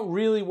 If you don't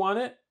really want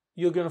it,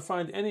 you're going to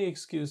find any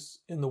excuse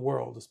in the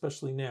world,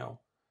 especially now,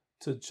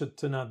 to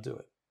not do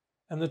it.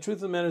 And the truth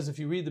of the matter is, if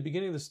you read the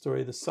beginning of the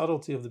story, the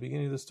subtlety of the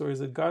beginning of the story is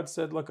that God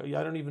said, look, I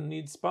don't even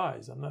need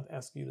spies. I'm not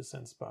asking you to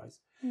send spies.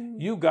 Mm-hmm.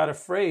 You got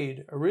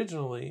afraid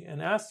originally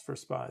and asked for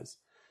spies.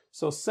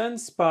 So send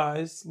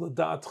spies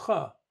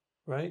l'da'atcha,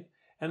 right?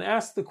 and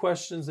ask the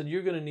questions that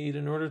you're going to need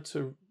in order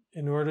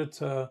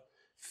to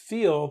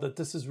feel that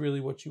this is really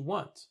what you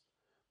want.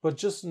 But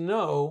just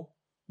know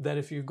that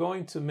if you're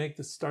going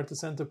to start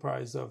this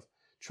enterprise of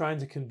trying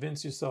to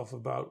convince yourself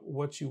about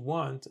what you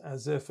want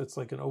as if it's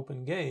like an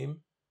open game,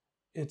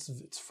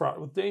 it's fraught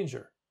with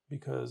danger,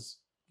 because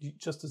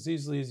just as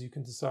easily as you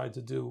can decide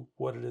to do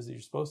what it is that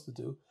you're supposed to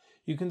do,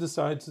 you can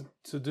decide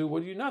to do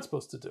what you're not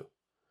supposed to do.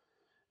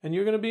 And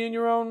you're going to be in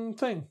your own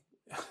thing.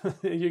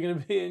 You're going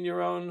to be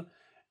in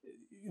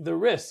the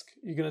risk.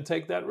 You're going to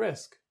take that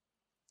risk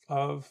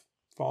of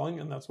falling,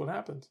 and that's what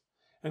happens.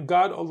 And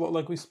God,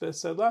 like we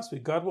said last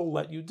week, God will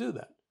let you do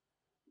that.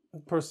 A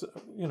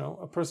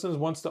person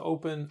wants to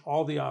open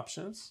all the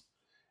options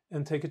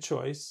and take a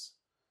choice,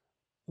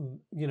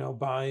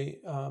 by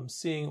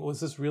seeing, was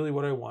this really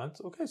what I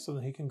want? Okay, so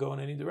then he can go in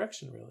any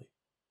direction, really.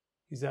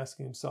 He's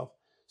asking himself.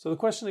 So the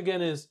question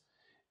again is,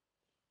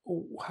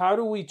 how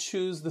do we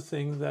choose the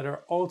things that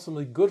are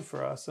ultimately good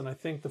for us? And I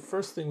think the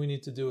first thing we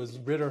need to do is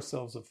rid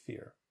ourselves of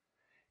fear.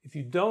 If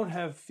you don't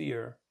have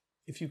fear,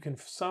 if you can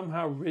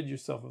somehow rid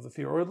yourself of the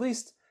fear, or at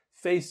least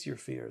face your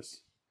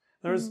fears.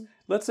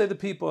 Let's say the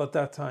people at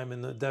that time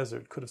in the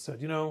desert could have said,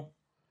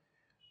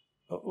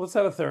 let's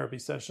have a therapy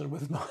session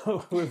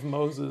with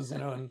Moses,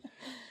 and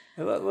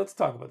let's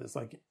talk about this.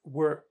 Like,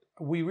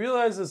 we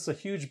realize it's a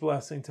huge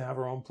blessing to have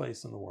our own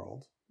place in the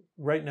world.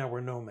 Right now we're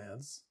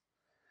nomads.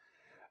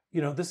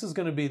 This is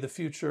going to be the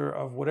future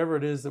of whatever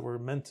it is that we're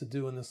meant to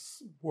do in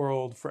this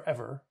world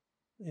forever.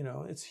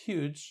 It's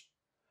huge.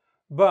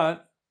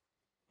 But,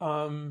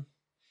 and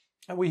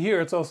we hear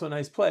it's also a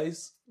nice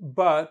place,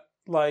 but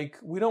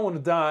we don't want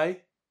to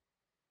die.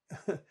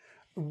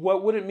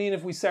 What would it mean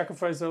if we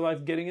sacrificed our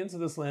life getting into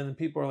this land and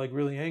people are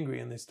really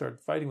angry and they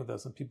start fighting with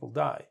us and people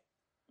die?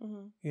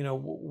 Mm-hmm.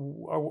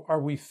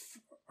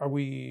 Are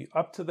we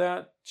up to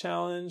that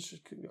challenge?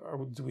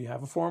 Do we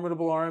have a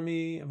formidable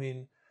army? I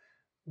mean,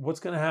 what's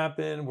going to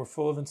happen? We're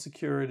full of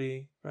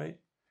insecurity, right?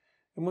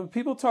 And when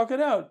people talk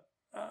it out,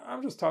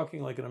 I'm just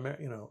talking like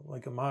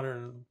like a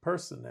modern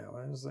person now.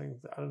 I was like,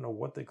 I don't know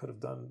what they could have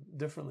done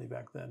differently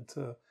back then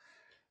to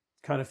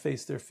kind of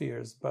face their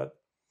fears. But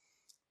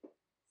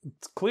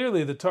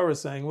clearly the Torah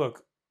is saying,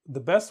 look, the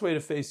best way to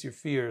face your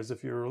fears,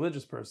 if you're a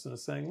religious person,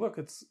 is saying, look,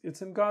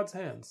 it's in God's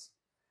hands.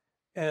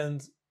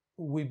 And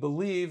we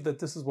believe that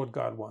this is what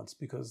God wants,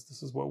 because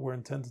this is what we're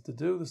intended to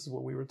do. This is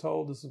what we were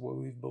told. This is what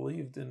we've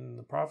believed in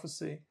the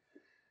prophecy.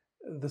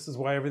 This is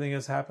why everything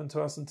has happened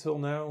to us until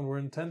now, and we're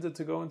intended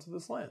to go into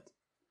this land.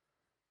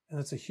 And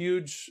it's a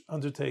huge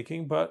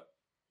undertaking, but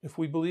if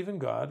we believe in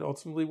God,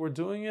 ultimately we're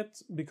doing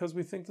it because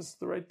we think this is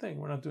the right thing.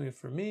 We're not doing it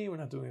for me. We're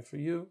not doing it for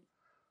you.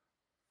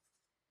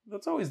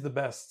 That's always the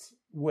best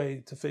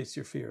way to face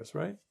your fears,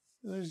 right?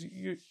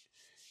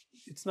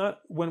 It's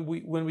not when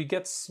we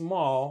get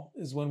small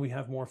is when we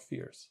have more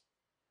fears.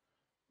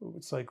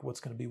 It's like, what's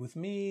going to be with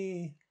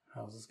me?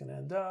 How's this going to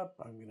end up?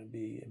 I'm going to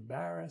be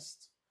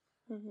embarrassed.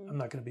 Mm-hmm. I'm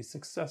not going to be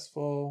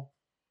successful.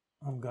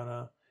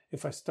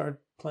 If I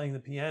start playing the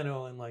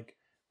piano and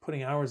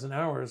putting hours and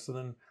hours, so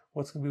then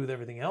what's going to be with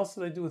everything else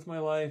that I do with my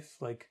life?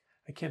 I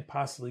can't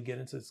possibly get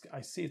into this.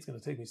 I see it's going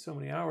to take me so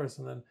many hours,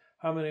 and then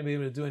how am I going to be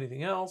able to do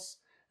anything else?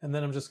 And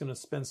then I'm just going to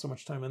spend so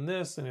much time on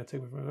this, and it's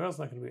going to take me from everywhere else.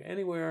 I'm not going to be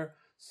anywhere.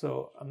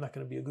 So I'm not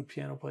going to be a good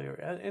piano player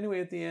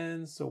anyway at the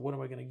end. So what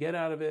am I going to get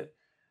out of it?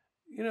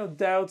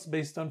 Doubts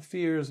based on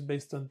fears,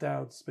 based on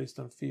doubts, based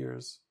on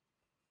fears.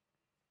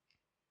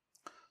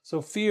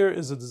 So fear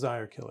is a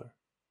desire killer.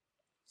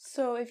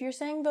 So if you're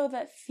saying, though,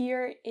 that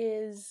fear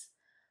is,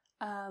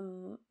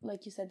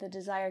 like you said, the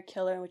desire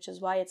killer, which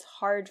is why it's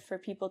hard for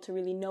people to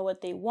really know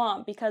what they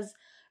want, because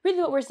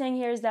really what we're saying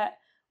here is that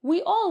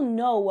we all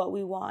know what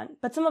we want,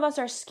 but some of us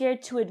are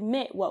scared to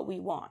admit what we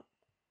want.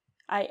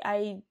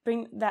 I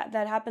bring that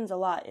happens a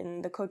lot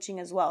in the coaching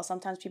as well.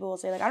 Sometimes people will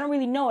say, I don't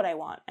really know what I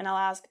want. And I'll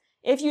ask,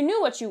 if you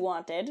knew what you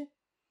wanted,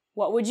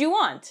 what would you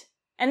want?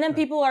 And then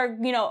people are,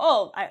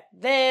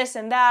 this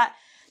and that.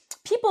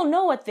 People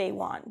know what they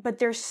want, but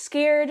they're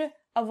scared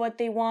of what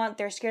they want.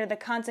 They're scared of the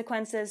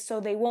consequences, so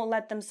they won't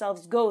let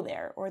themselves go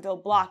there, or they'll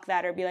block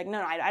that or be like, no,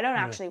 I don't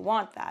actually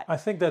want that. I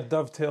think that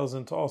dovetails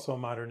into also a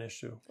modern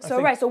issue. So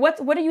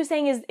what are you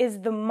saying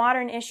is the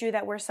modern issue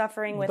that we're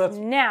suffering with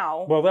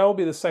now? Well, that will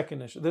be the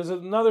second issue. There's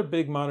another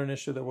big modern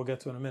issue that we'll get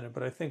to in a minute,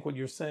 but I think what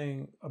you're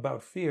saying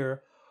about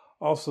fear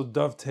also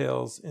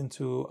dovetails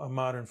into a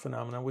modern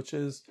phenomenon, which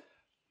is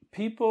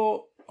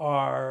people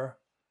are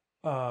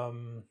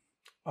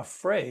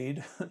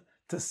afraid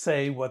to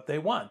say what they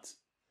want.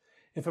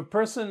 If a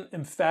person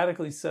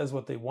emphatically says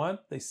what they want,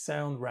 they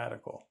sound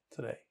radical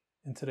today,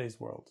 in today's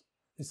world.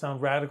 They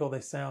sound radical,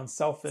 they sound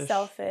selfish.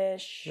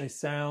 They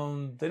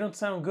don't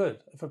sound good.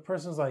 If a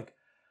person's like,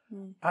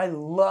 I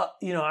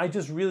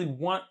just really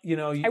want,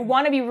 I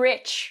want to be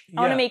rich.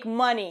 I want to make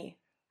money.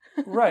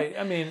 Right.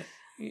 I mean,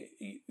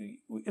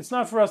 it's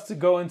not for us to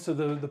go into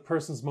the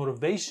person's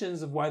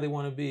motivations of why they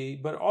want to be,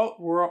 but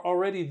we're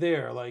already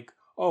there.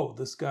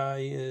 This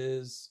guy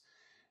is,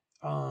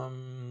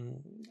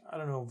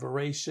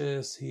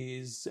 voracious.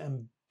 He's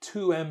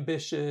too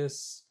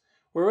ambitious.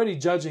 We're already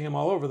judging him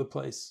all over the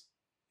place.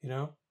 You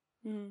know,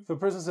 Mm. if a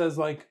person says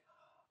like,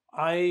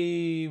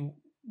 I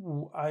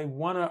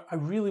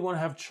really want to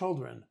have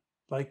children,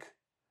 like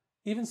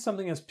even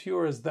something as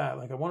pure as that,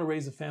 like I want to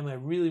raise a family, I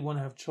really want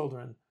to have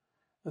children.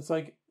 It's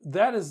like,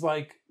 that is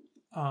like,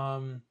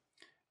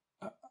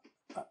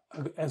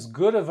 as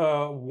good of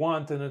a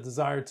want and a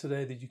desire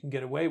today that you can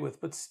get away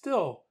with, but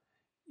still,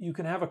 you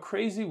can have a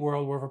crazy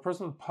world where if a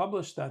person would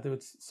publish that,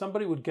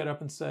 somebody would get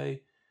up and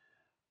say,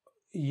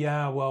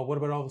 yeah, well, what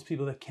about all those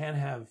people that can't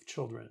have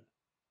children,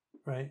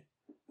 right?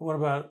 What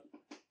about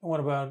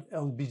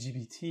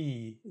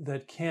LGBT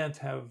that can't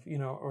have,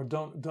 or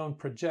don't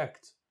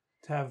project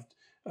to have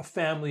a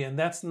family, and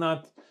that's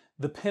not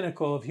the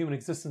pinnacle of human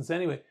existence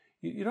anyway.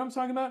 You know what I'm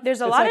talking about?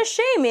 There's a lot of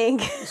shaming.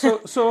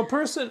 so a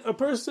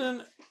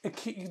person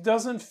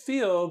doesn't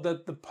feel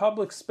that the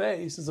public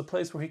space is a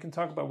place where he can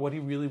talk about what he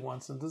really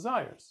wants and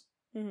desires.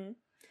 Mm-hmm.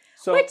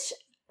 So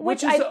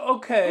which is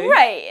okay,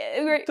 right?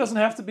 It doesn't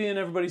have to be in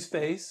everybody's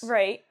face,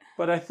 right?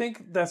 But I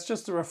think that's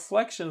just a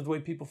reflection of the way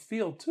people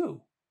feel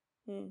too.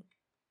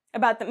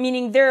 About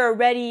meaning they're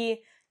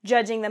already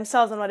judging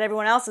themselves on what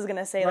everyone else is going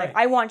to say. Right. Like,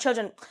 I want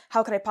children.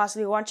 How could I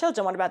possibly want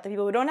children? What about the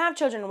people who don't have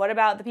children? What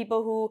about the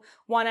people who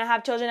want to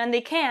have children and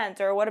they can't?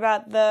 Or what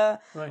about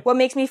what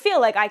makes me feel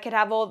like I could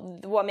have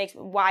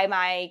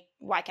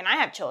why can I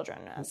have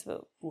children?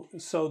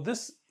 So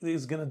this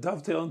is going to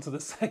dovetail into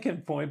the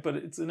second point, but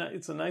it's a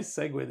nice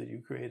segue that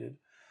you created,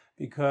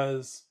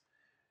 because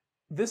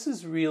this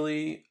is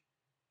really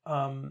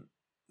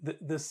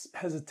this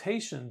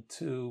hesitation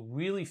to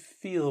really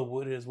feel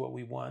what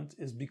we want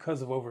is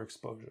because of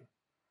overexposure.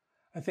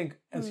 I think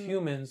as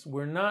humans,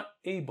 we're not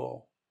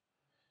able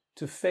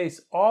to face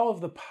all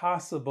of the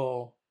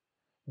possible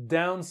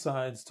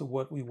downsides to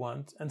what we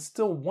want and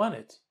still want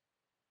it.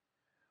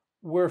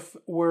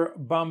 We're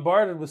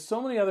bombarded with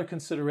so many other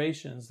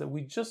considerations that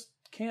we just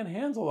can't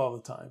handle all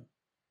the time.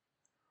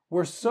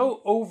 We're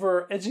so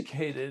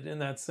overeducated in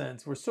that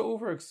sense. We're so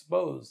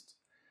overexposed.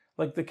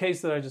 Like the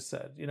case that I just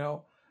said,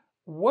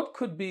 what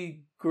could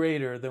be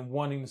greater than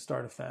wanting to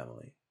start a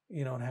family,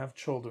 and have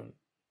children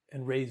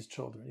and raise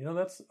children?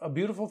 That's a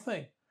beautiful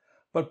thing.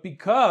 But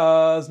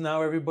because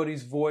now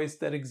everybody's voice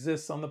that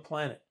exists on the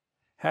planet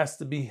has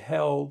to be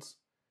held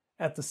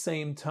at the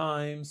same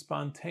time,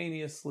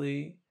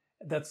 spontaneously,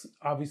 that's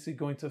obviously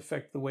going to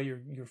affect the way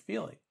you're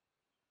feeling.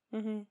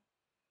 Mm-hmm.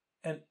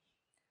 And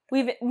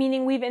we've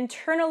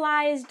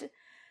internalized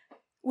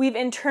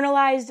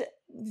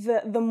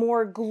the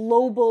more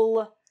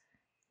global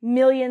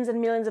millions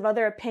and millions of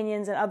other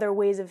opinions and other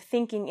ways of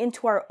thinking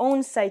into our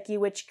own psyche,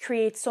 which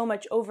creates so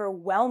much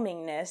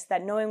overwhelmingness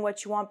that knowing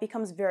what you want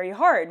becomes very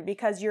hard,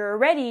 because you're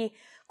already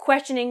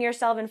questioning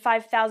yourself in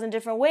 5,000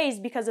 different ways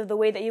because of the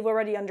way that you've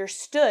already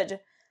understood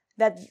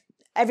that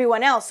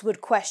everyone else would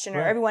question,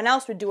 or everyone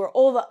else would do, or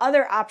all the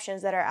other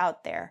options that are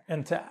out there.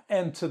 And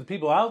to the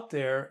people out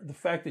there, the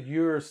fact that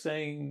you're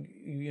saying,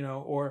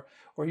 or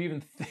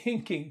even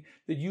thinking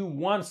that you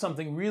want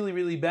something really,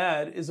 really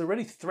bad is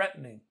already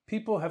threatening.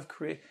 People have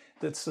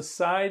that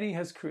society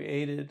has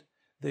created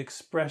the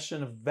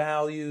expression of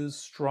values,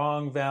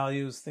 strong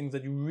values, things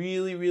that you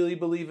really, really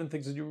believe in,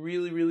 things that you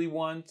really, really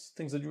want,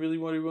 things that you really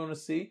want to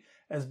see,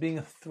 as being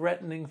a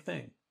threatening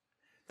thing.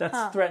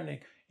 That's threatening.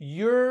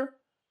 Your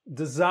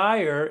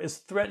desire is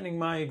threatening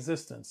my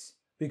existence,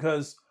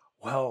 because,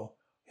 well,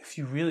 if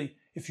you really,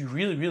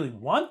 really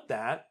want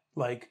that,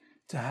 like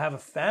to have a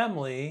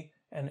family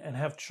and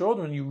have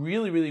children, you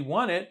really, really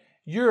want it,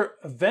 you're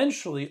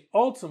eventually,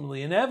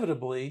 ultimately,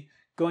 inevitably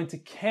going to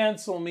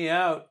cancel me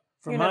out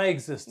from my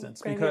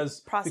existence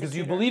because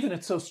you believe in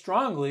it so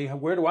strongly.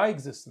 Where do I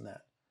exist in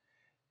that?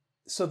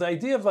 So the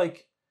idea of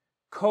like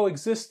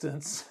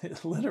coexistence,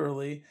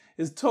 literally,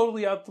 is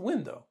totally out the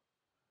window.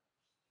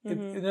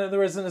 Mm-hmm. In other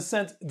words, in a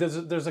sense,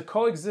 there's a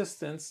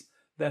coexistence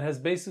that has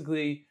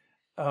basically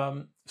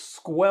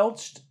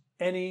squelched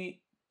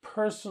any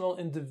personal,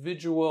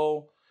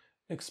 individual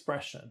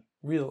expression,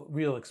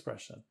 real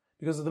expression.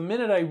 Because the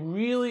minute I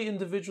really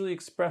individually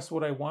express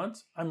what I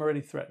want, I'm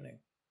already threatening.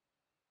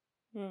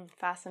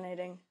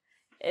 Fascinating.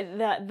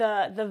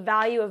 The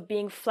value of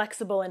being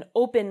flexible and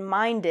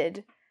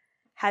open-minded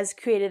has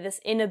created this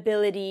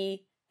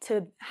inability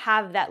to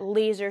have that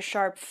laser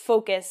sharp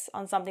focus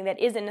on something that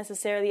isn't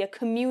necessarily a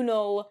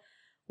communal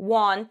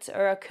want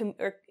or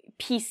or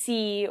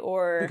PC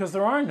or... Because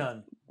there are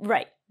none.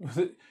 Right.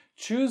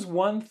 Choose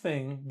one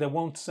thing that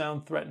won't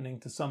sound threatening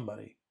to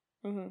somebody.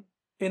 Mm-hmm.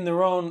 In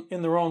their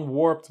own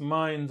warped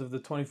mind of the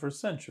 21st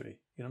century.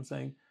 You know what I'm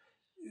saying?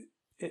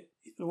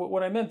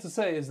 What I meant to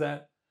say is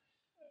that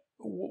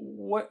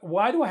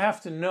why do I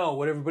have to know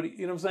what everybody,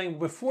 you know what I'm saying?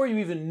 Before you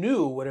even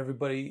knew what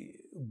everybody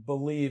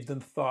believed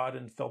and thought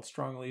and felt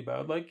strongly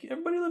about, like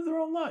everybody lived their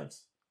own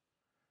lives.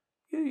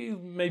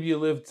 Maybe you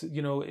lived,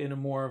 in a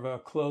more of a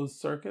closed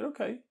circuit.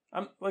 Okay.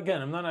 I'm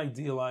not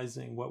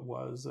idealizing what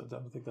was. I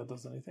don't think that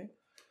does anything.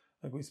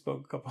 Like we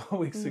spoke a couple of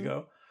weeks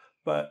ago.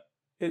 But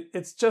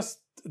it's just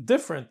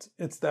different.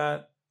 It's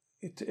that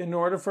in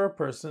order for a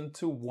person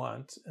to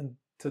want and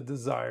to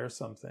desire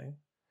something,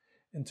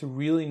 and to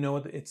really know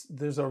that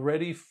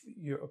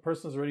a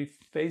person is already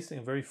facing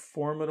a very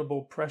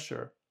formidable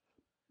pressure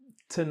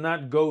to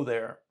not go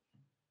there.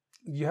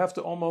 You have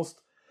to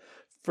almost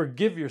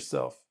forgive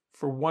yourself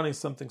for wanting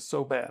something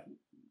so bad.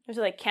 You have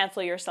to like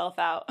cancel yourself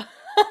out.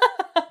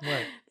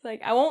 Right. It's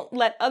like, I won't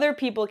let other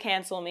people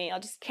cancel me.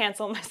 I'll just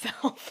cancel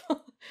myself.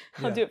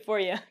 I'll do it for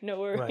you. No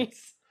worries. Right.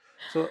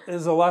 So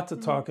there's a lot to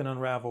talk and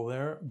unravel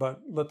there,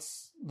 but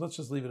let's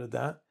just leave it at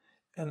that.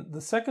 And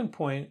the second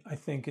point, I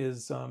think,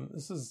 is I've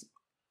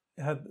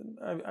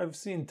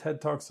seen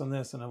TED Talks on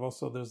this, and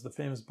there's the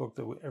famous book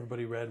that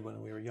everybody read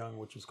when we were young,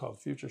 which was called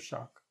Future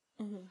Shock.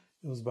 Mm-hmm.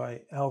 It was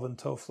by Alvin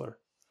Toffler,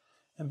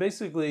 and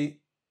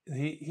basically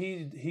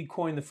he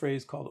coined the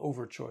phrase called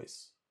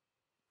overchoice.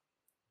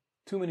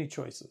 Too many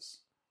choices.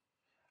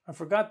 I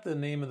forgot the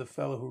name of the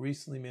fellow who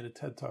recently made a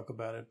TED Talk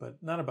about it, but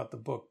not about the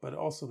book, but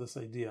also this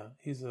idea.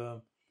 He's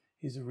a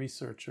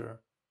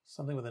researcher,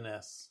 something with an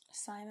S.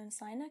 Simon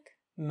Sinek?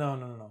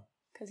 No.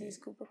 Because he's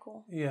super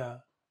cool. Yeah,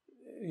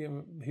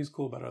 he's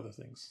cool about other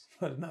things,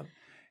 but not.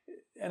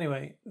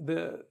 Anyway,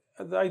 the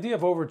idea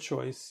of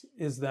overchoice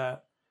is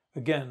that,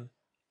 again,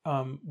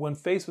 when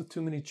faced with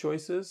too many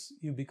choices,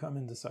 you become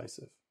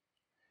indecisive.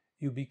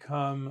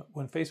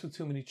 When faced with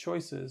too many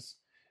choices,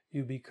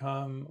 you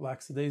become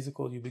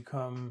lackadaisical. You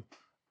become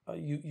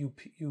you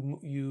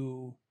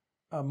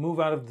move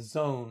out of the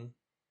zone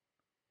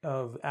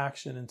of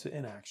action into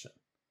inaction.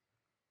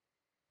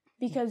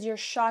 Because you're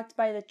shocked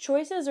by the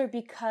choices, or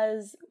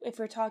because if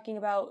we're talking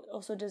about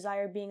also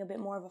desire being a bit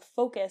more of a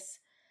focus,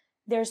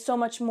 there's so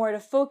much more to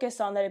focus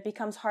on that it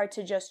becomes hard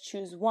to just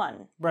choose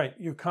one. Right.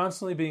 You're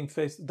constantly being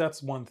faced.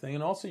 That's one thing.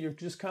 And also you're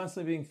just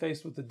constantly being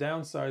faced with the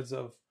downsides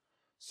of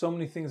so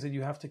many things that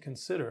you have to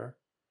consider.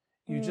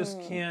 You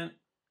just can't.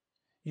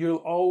 You'll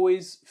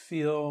always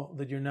feel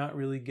that you're not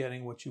really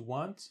getting what you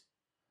want.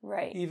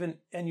 Right.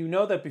 And you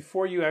know that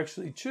before you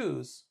actually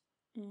choose.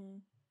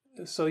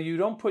 So you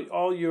don't put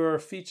all your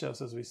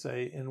fichas, as we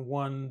say, in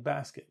one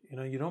basket.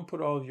 You don't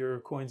put all of your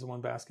coins in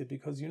one basket,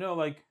 because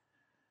like,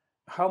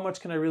 how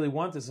much can I really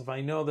want this if I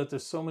know that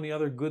there's so many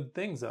other good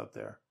things out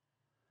there?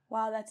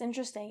 Wow, that's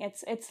interesting.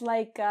 It's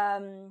like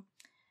when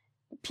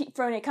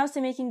it comes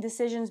to making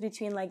decisions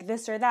between like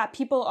this or that,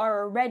 people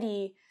are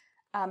already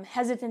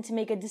hesitant to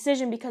make a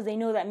decision because they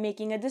know that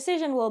making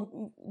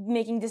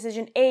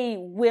decision A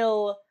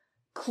will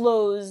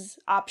close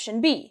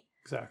option B.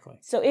 Exactly.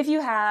 So if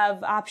you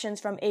have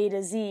options from A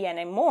to Z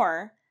and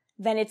more,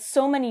 then it's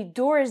so many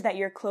doors that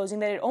you're closing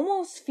that it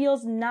almost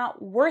feels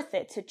not worth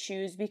it to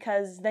choose,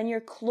 because then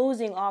you're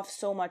closing off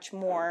so much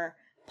more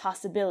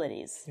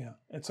possibilities. Yeah,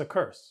 it's a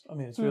curse. I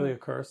mean, it's really a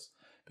curse,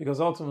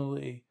 because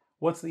ultimately,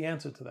 what's the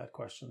answer to that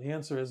question? The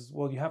answer is,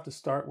 well, you have to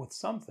start with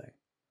something.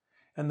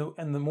 And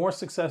the more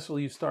successful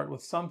you start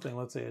with something,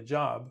 let's say a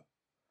job,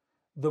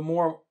 the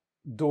more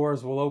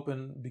doors will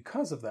open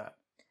because of that.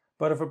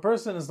 But if a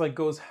person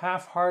goes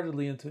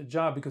half-heartedly into a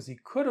job because he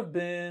could have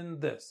been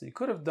this, he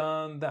could have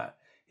done that,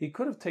 he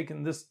could have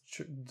taken this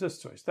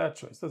choice, that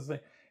choice, that's the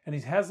thing, and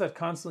he has that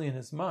constantly in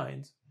his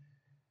mind,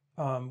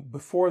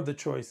 before the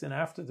choice and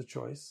after the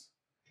choice,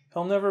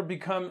 he'll never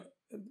become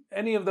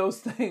any of those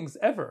things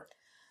ever.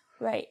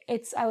 Right.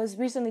 I was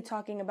recently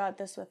talking about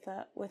this with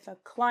a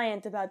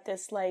client about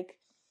this, like,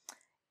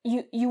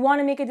 you want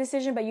to make a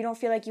decision, but you don't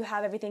feel like you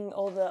have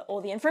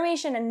all the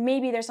information, and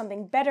maybe there's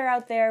something better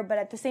out there, but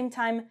at the same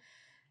time,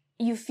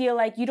 you feel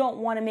like you don't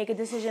want to make a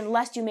decision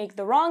lest you make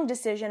the wrong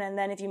decision, and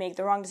then if you make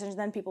the wrong decision,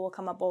 then people will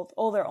come up with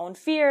all their own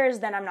fears,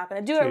 then I'm not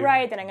going to do it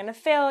right, then I'm going to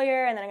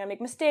failure, and then I'm going to make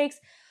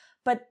mistakes.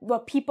 But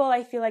what people,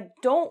 I feel like,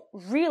 don't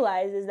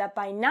realize is that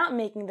by not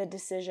making the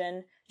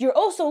decision, you're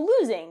also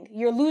losing.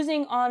 You're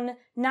losing on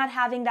not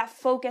having that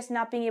focus,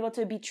 not being able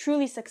to be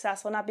truly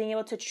successful, not being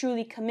able to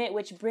truly commit,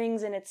 which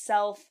brings in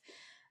itself,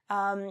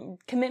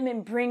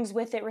 commitment brings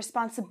with it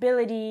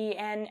responsibility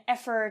and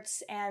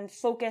efforts and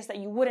focus that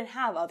you wouldn't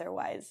have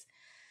otherwise.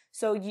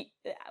 So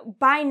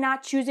by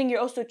not choosing, you're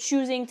also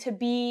choosing to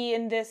be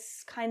in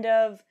this kind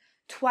of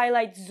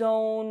twilight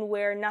zone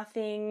where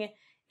nothing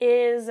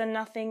is and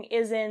nothing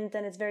isn't,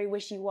 and it's very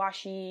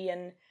wishy-washy,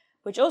 and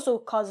which also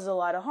causes a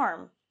lot of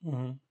harm.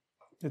 Mm-hmm.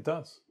 It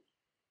does.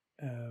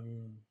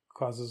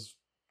 Causes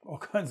all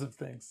kinds of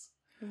things.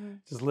 Mm-hmm.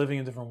 Just living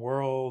in different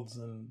worlds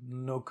and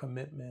no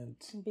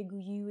commitment.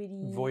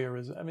 Ambiguity.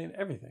 Voyeurism. I mean,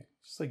 everything.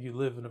 Just like you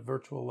live in a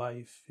virtual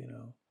life,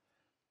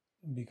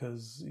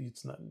 because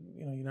it's not,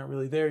 you're not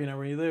really there. You're not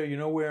really there. You're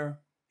nowhere.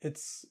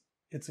 It's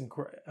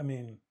incredible. I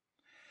mean,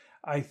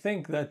 I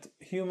think that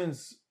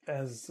humans,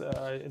 this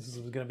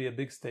is going to be a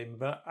big statement,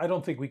 but I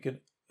don't think we could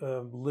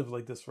live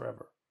like this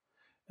forever.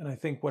 And I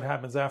think what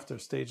happens after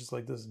stages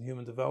like this in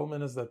human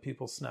development is that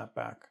people snap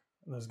back.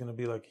 And there's going to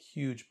be like a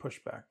huge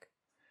pushback.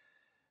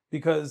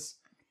 Because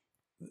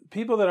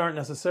people that aren't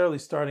necessarily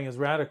starting as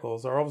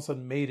radicals are all of a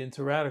sudden made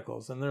into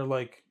radicals. And they're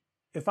like,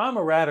 if I'm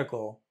a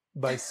radical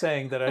by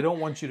saying that I don't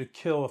want you to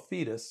kill a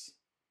fetus,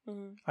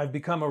 mm-hmm. I've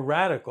become a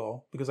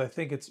radical because I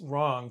think it's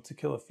wrong to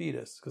kill a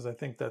fetus, because I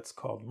think that's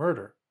called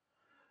murder,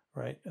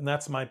 right? And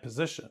that's my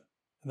position.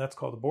 And that's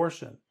called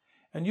abortion.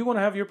 And you want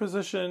to have your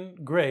position,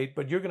 great,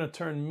 but you're going to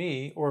turn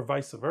me, or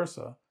vice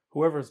versa,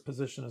 whoever's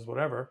position is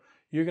whatever,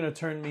 you're going to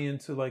turn me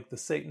into like the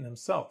Satan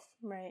himself.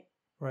 Right.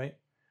 Right?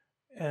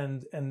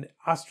 And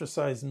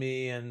ostracize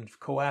me and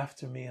go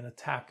after me and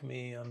attack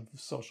me on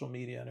social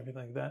media and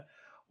everything like that.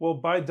 Well,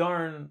 by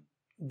darn,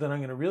 then I'm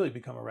going to really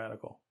become a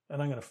radical, and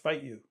I'm going to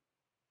fight you.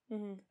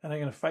 Mm-hmm. And I'm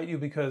going to fight you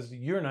because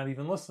you're not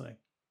even listening.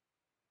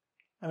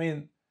 I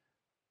mean,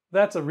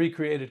 that's a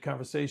recreated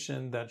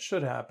conversation that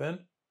should happen,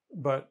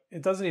 but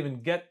it doesn't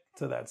even get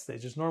to that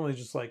stage. It's normally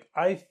just like,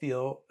 I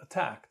feel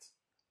attacked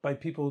by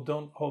people who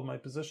don't hold my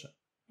position.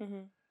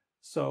 Mm-hmm.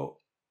 So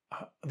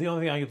the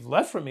only thing I get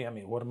left from me, I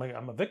mean, what am I?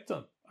 I'm a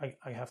victim.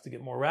 I have to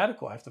get more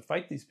radical. I have to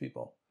fight these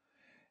people.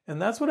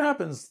 And that's what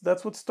happens.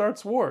 That's what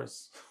starts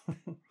wars.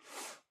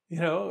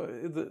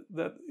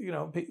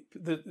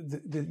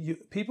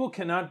 People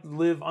cannot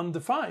live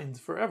undefined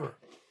forever.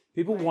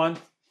 People want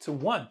to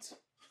want.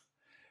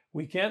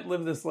 We can't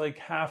live this like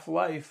half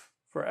life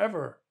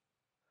forever.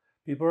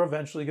 People are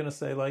eventually going to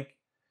say like,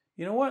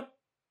 you know what?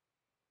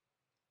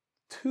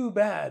 Too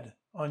bad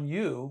on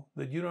you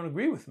that you don't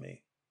agree with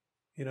me.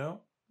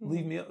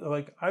 Leave me,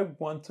 like, I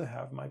want to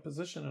have my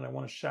position and I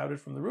want to shout it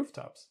from the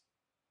rooftops.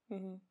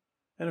 Mm-hmm.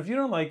 And if you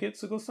don't like it,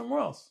 so go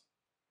somewhere else.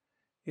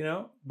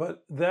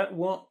 But that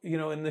won't,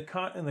 in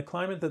the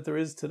climate that there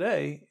is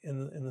today,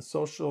 in the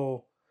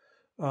social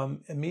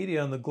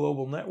media and the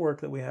global network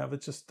that we have,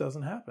 it just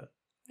doesn't happen.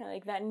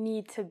 Like that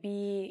need to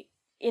be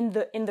in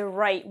the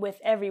right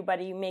with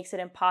everybody makes it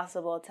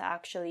impossible to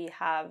actually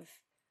have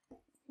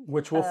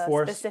which will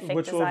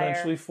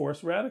eventually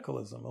force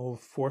radicalism. It will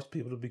force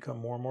people to become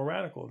more and more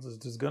radical.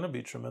 There's going to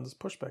be tremendous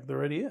pushback. There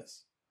already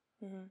is.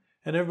 Mm-hmm.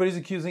 And everybody's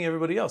accusing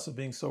everybody else of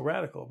being so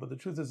radical. But the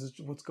truth is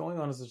what's going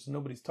on is there's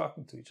nobody's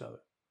talking to each other.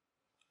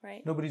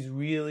 Right. Nobody's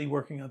really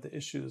working out the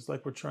issues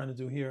like we're trying to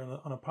do here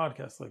on a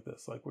podcast like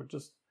this. Like we're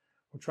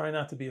trying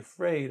not to be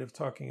afraid of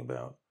talking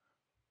about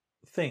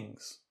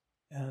things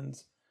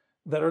and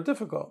that are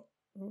difficult.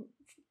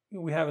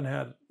 We haven't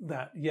had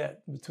that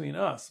yet between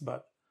us,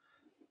 but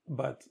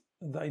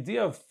the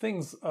idea of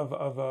things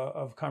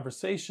of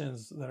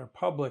conversations that are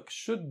public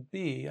should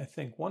be, I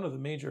think, one of the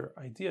major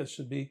ideas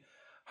should be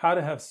how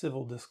to have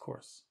civil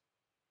discourse.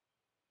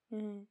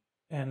 Mm-hmm.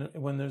 And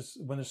when there's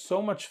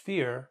so much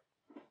fear,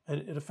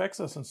 it affects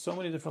us on so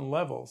many different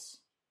levels.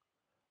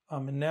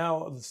 And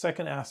now the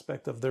second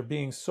aspect of there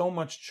being so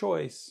much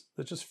choice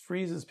that just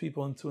freezes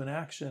people into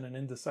inaction and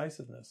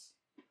indecisiveness.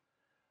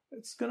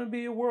 It's going to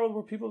be a world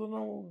where people don't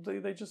know,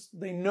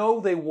 they know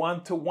they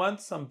want to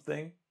want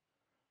something,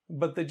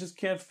 but they just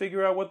can't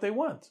figure out what they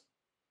want.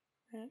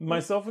 Mm-hmm.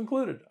 Myself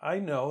included. I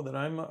know that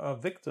I'm a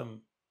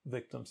victim,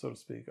 so to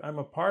speak. I'm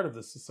a part of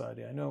this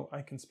society. I know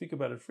I can speak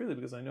about it freely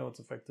because I know it's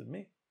affected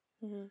me.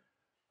 Mm-hmm.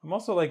 I'm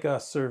also like a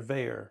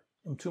surveyor.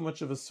 I'm too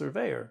much of a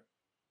surveyor.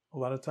 A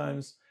lot of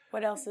times,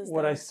 what else is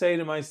what there? I say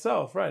to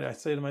myself, right? I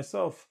say to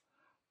myself,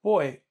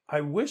 boy, I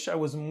wish I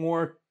was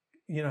more,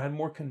 had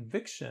more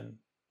conviction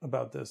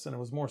about this, and I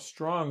was more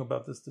strong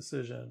about this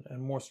decision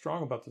and more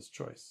strong about this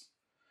choice.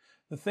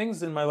 The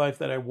things in my life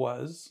that I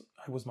was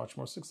much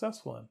more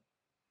successful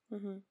in.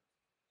 Mm-hmm.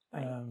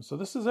 Right. So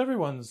this is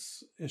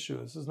everyone's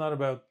issue. This is not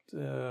about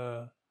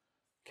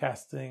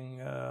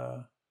casting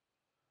a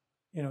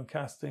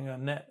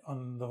net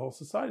on the whole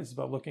society. It's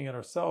about looking at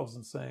ourselves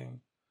and saying,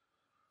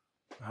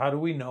 how do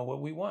we know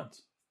what we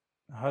want?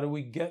 How do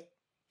we get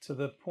to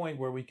the point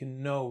where we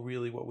can know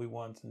really what we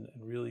want and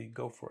really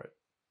go for it?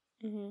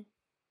 Mm-hmm.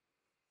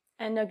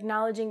 And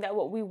acknowledging that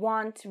what we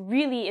want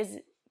really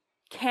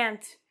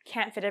can't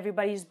fit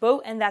everybody's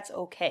boat, and that's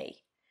okay.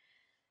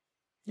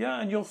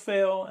 Yeah, and you'll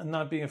fail, and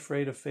not being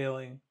afraid of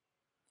failing.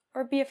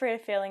 Or be afraid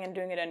of failing and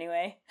doing it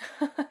anyway.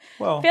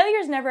 Well,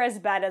 failure's never as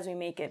bad as we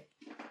make it.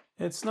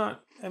 It's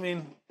not. I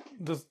mean,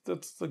 that's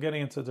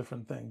getting into a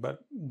different thing.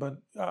 But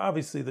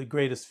obviously, the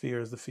greatest fear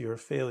is the fear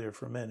of failure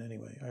for men.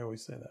 Anyway, I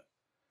always say that,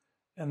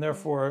 and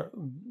therefore,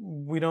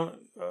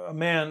 a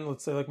man,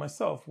 let's say like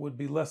myself, would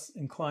be less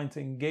inclined to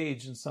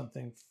engage in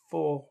something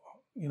full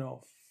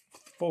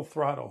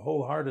throttle,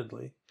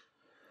 wholeheartedly,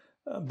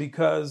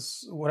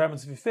 because what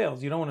happens if he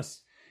fails? You don't want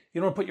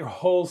to put your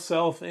whole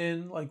self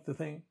in, like the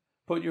thing.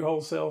 Put your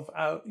whole self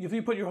out. If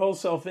you put your whole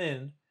self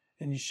in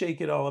and you shake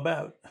it all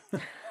about,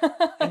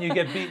 and you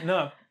get beaten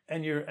up,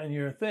 and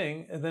your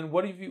thing, and then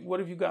what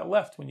have you got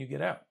left when you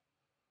get out?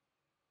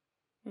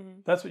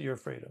 Mm-hmm. That's what you're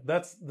afraid of.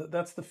 That's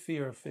the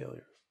fear of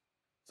failure.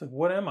 It's like,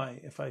 what am I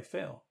if I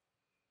fail?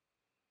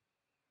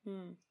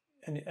 Mm.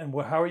 And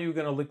how are you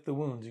going to lick the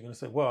wounds? You're going to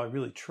say, well, I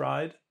really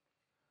tried.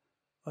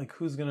 Like,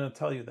 who's going to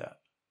tell you that?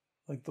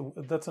 Like,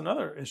 that's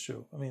another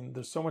issue. I mean,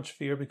 there's so much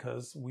fear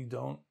because we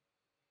don't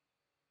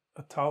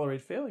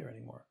tolerate failure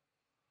anymore.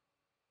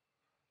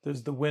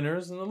 There's the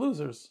winners and the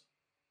losers.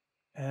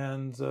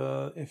 And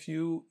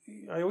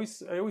I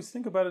always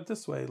think about it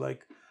this way.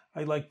 Like,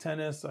 I like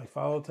tennis. I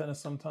follow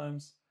tennis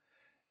sometimes.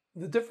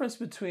 The difference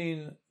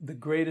between the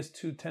greatest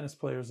two tennis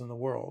players in the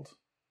world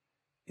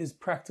is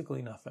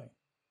practically nothing.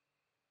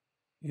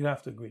 You'd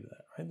have to agree to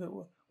that, right?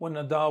 when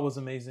Nadal was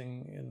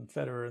amazing in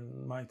Federer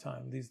in my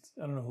time, I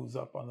don't know who's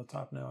up on the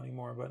top now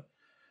anymore, but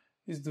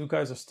these two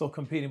guys are still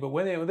competing. But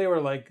when they were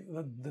like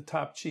the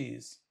top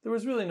cheese, there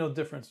was really no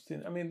difference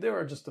between. I mean, they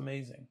were just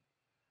amazing.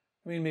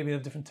 I mean, maybe a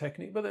different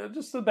technique, but they're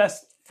just the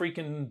best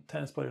freaking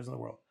tennis players in the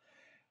world.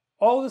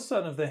 All of a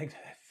sudden, if they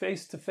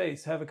face to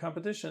face have a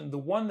competition, the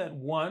one that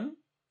won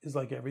is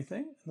like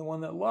everything, and the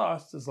one that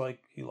lost is like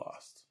he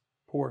lost.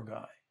 Poor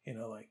guy, you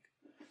know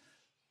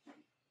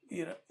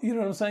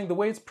what I'm saying? The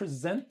way it's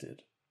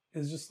presented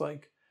is just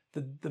like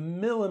the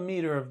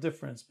millimeter of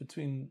difference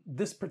between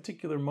this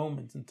particular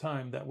moment in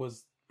time that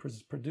was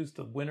produced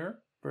a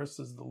winner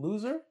versus the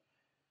loser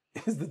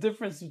is the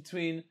difference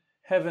between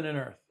heaven and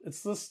earth.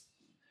 It's just,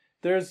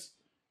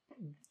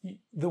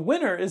 the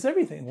winner is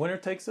everything. Winner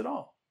takes it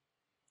all.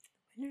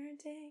 Winner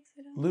takes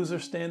it all. Loser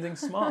standing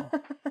small.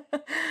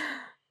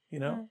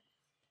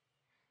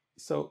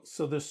 So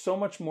there's so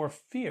much more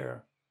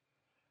fear.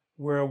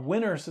 We're a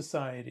winner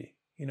society.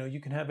 You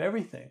can have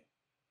everything.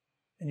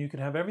 And you can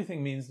have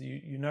everything means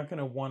you're not going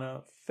to want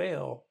to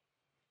fail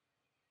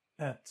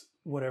at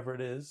whatever it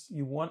is.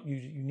 You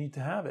need to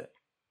have it.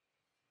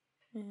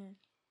 Mm-hmm.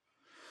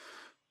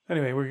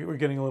 Anyway, we're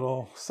getting a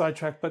little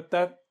sidetracked, but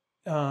that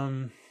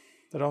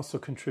also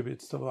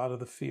contributes to a lot of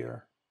the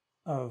fear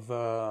of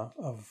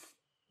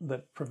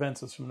that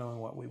prevents us from knowing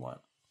what we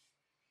want.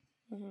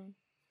 Mm-hmm.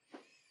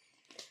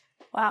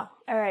 Wow.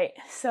 All right.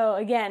 So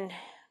again,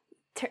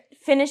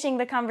 finishing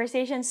the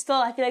conversation,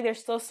 I feel like there's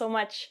still so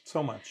much.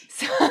 So much.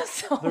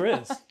 So there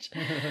is.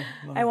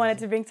 I wanted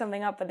to bring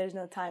something up, but there's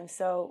no time.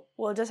 So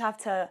we'll just have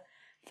to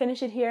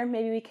finish it here.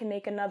 Maybe we can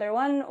make another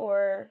one,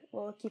 or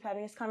we'll keep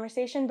having this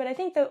conversation. But I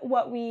think that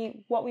what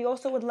we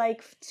also would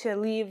like to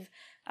leave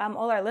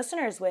all our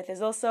listeners with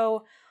is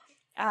also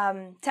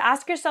to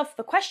ask yourself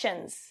the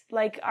questions.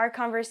 Like, our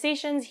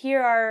conversations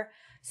here are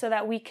so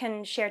that we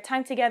can share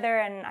time together,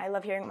 and I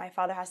love hearing what my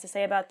father has to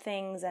say about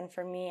things, and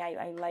for me,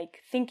 I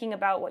like thinking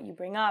about what you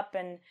bring up,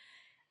 and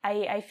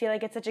I feel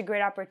like it's such a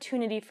great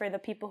opportunity for the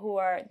people who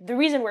are, the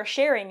reason we're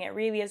sharing it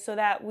really is so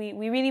that we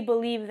really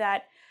believe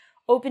that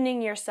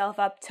opening yourself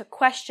up to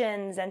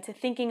questions and to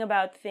thinking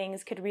about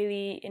things could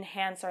really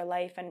enhance our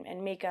life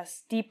and make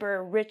us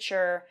deeper,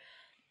 richer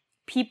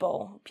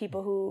people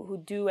who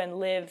do and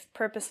live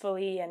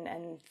purposefully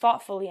and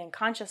thoughtfully and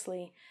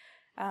consciously.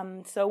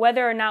 So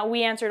whether or not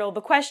we answered all the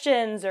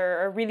questions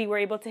or really were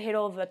able to hit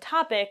all the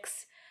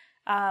topics,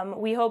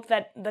 we hope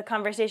that the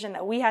conversation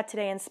that we had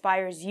today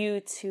inspires you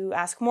to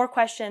ask more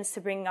questions,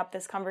 to bring up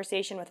this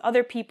conversation with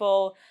other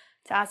people,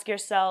 to ask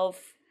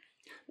yourself,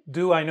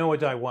 do I know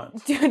what I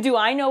want? Do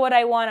I know what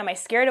I want? Am I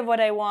scared of what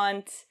I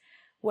want?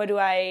 What do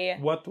I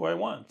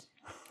want?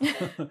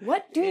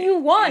 What do you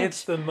want?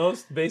 It's the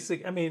most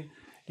basic. I mean,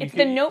 it's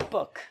the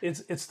notebook.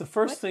 It's the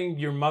first thing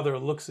your mother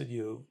looks at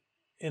you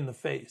in the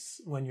face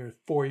when you're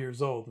 4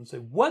 years old and say,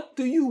 "What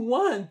do you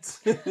want?"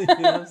 You know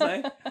what I'm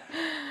saying?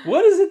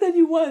 What is it that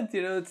you want?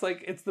 It's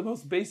like it's the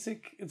most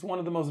basic. It's one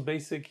of the most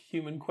basic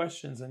human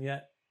questions, and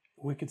yet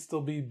we could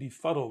still be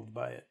befuddled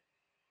by it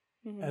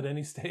at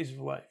any stage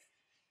of life.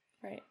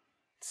 Right.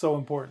 It's so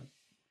important.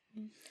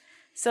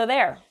 So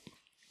there,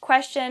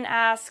 question,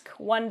 ask,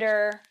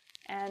 wonder,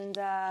 and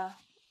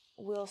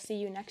we'll see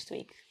you next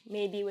week.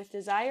 Maybe with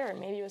desire or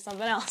maybe with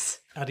something else.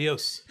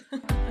 Adios.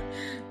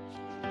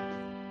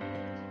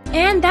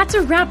 And that's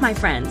a wrap, my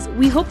friends.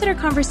 We hope that our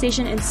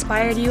conversation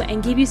inspired you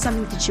and gave you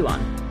something to chew on.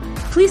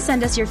 Please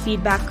send us your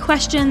feedback,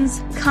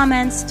 questions,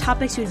 comments,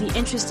 topics you'd be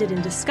interested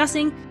in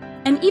discussing,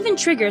 and even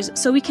triggers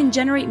so we can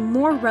generate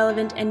more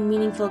relevant and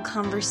meaningful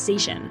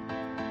conversation.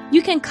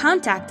 You can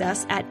contact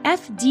us at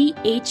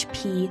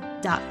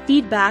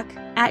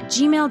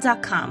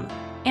fdhp.feedback@gmail.com.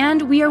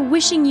 And we are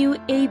wishing you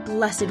a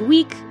blessed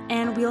week,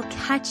 and we'll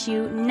catch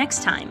you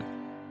next time.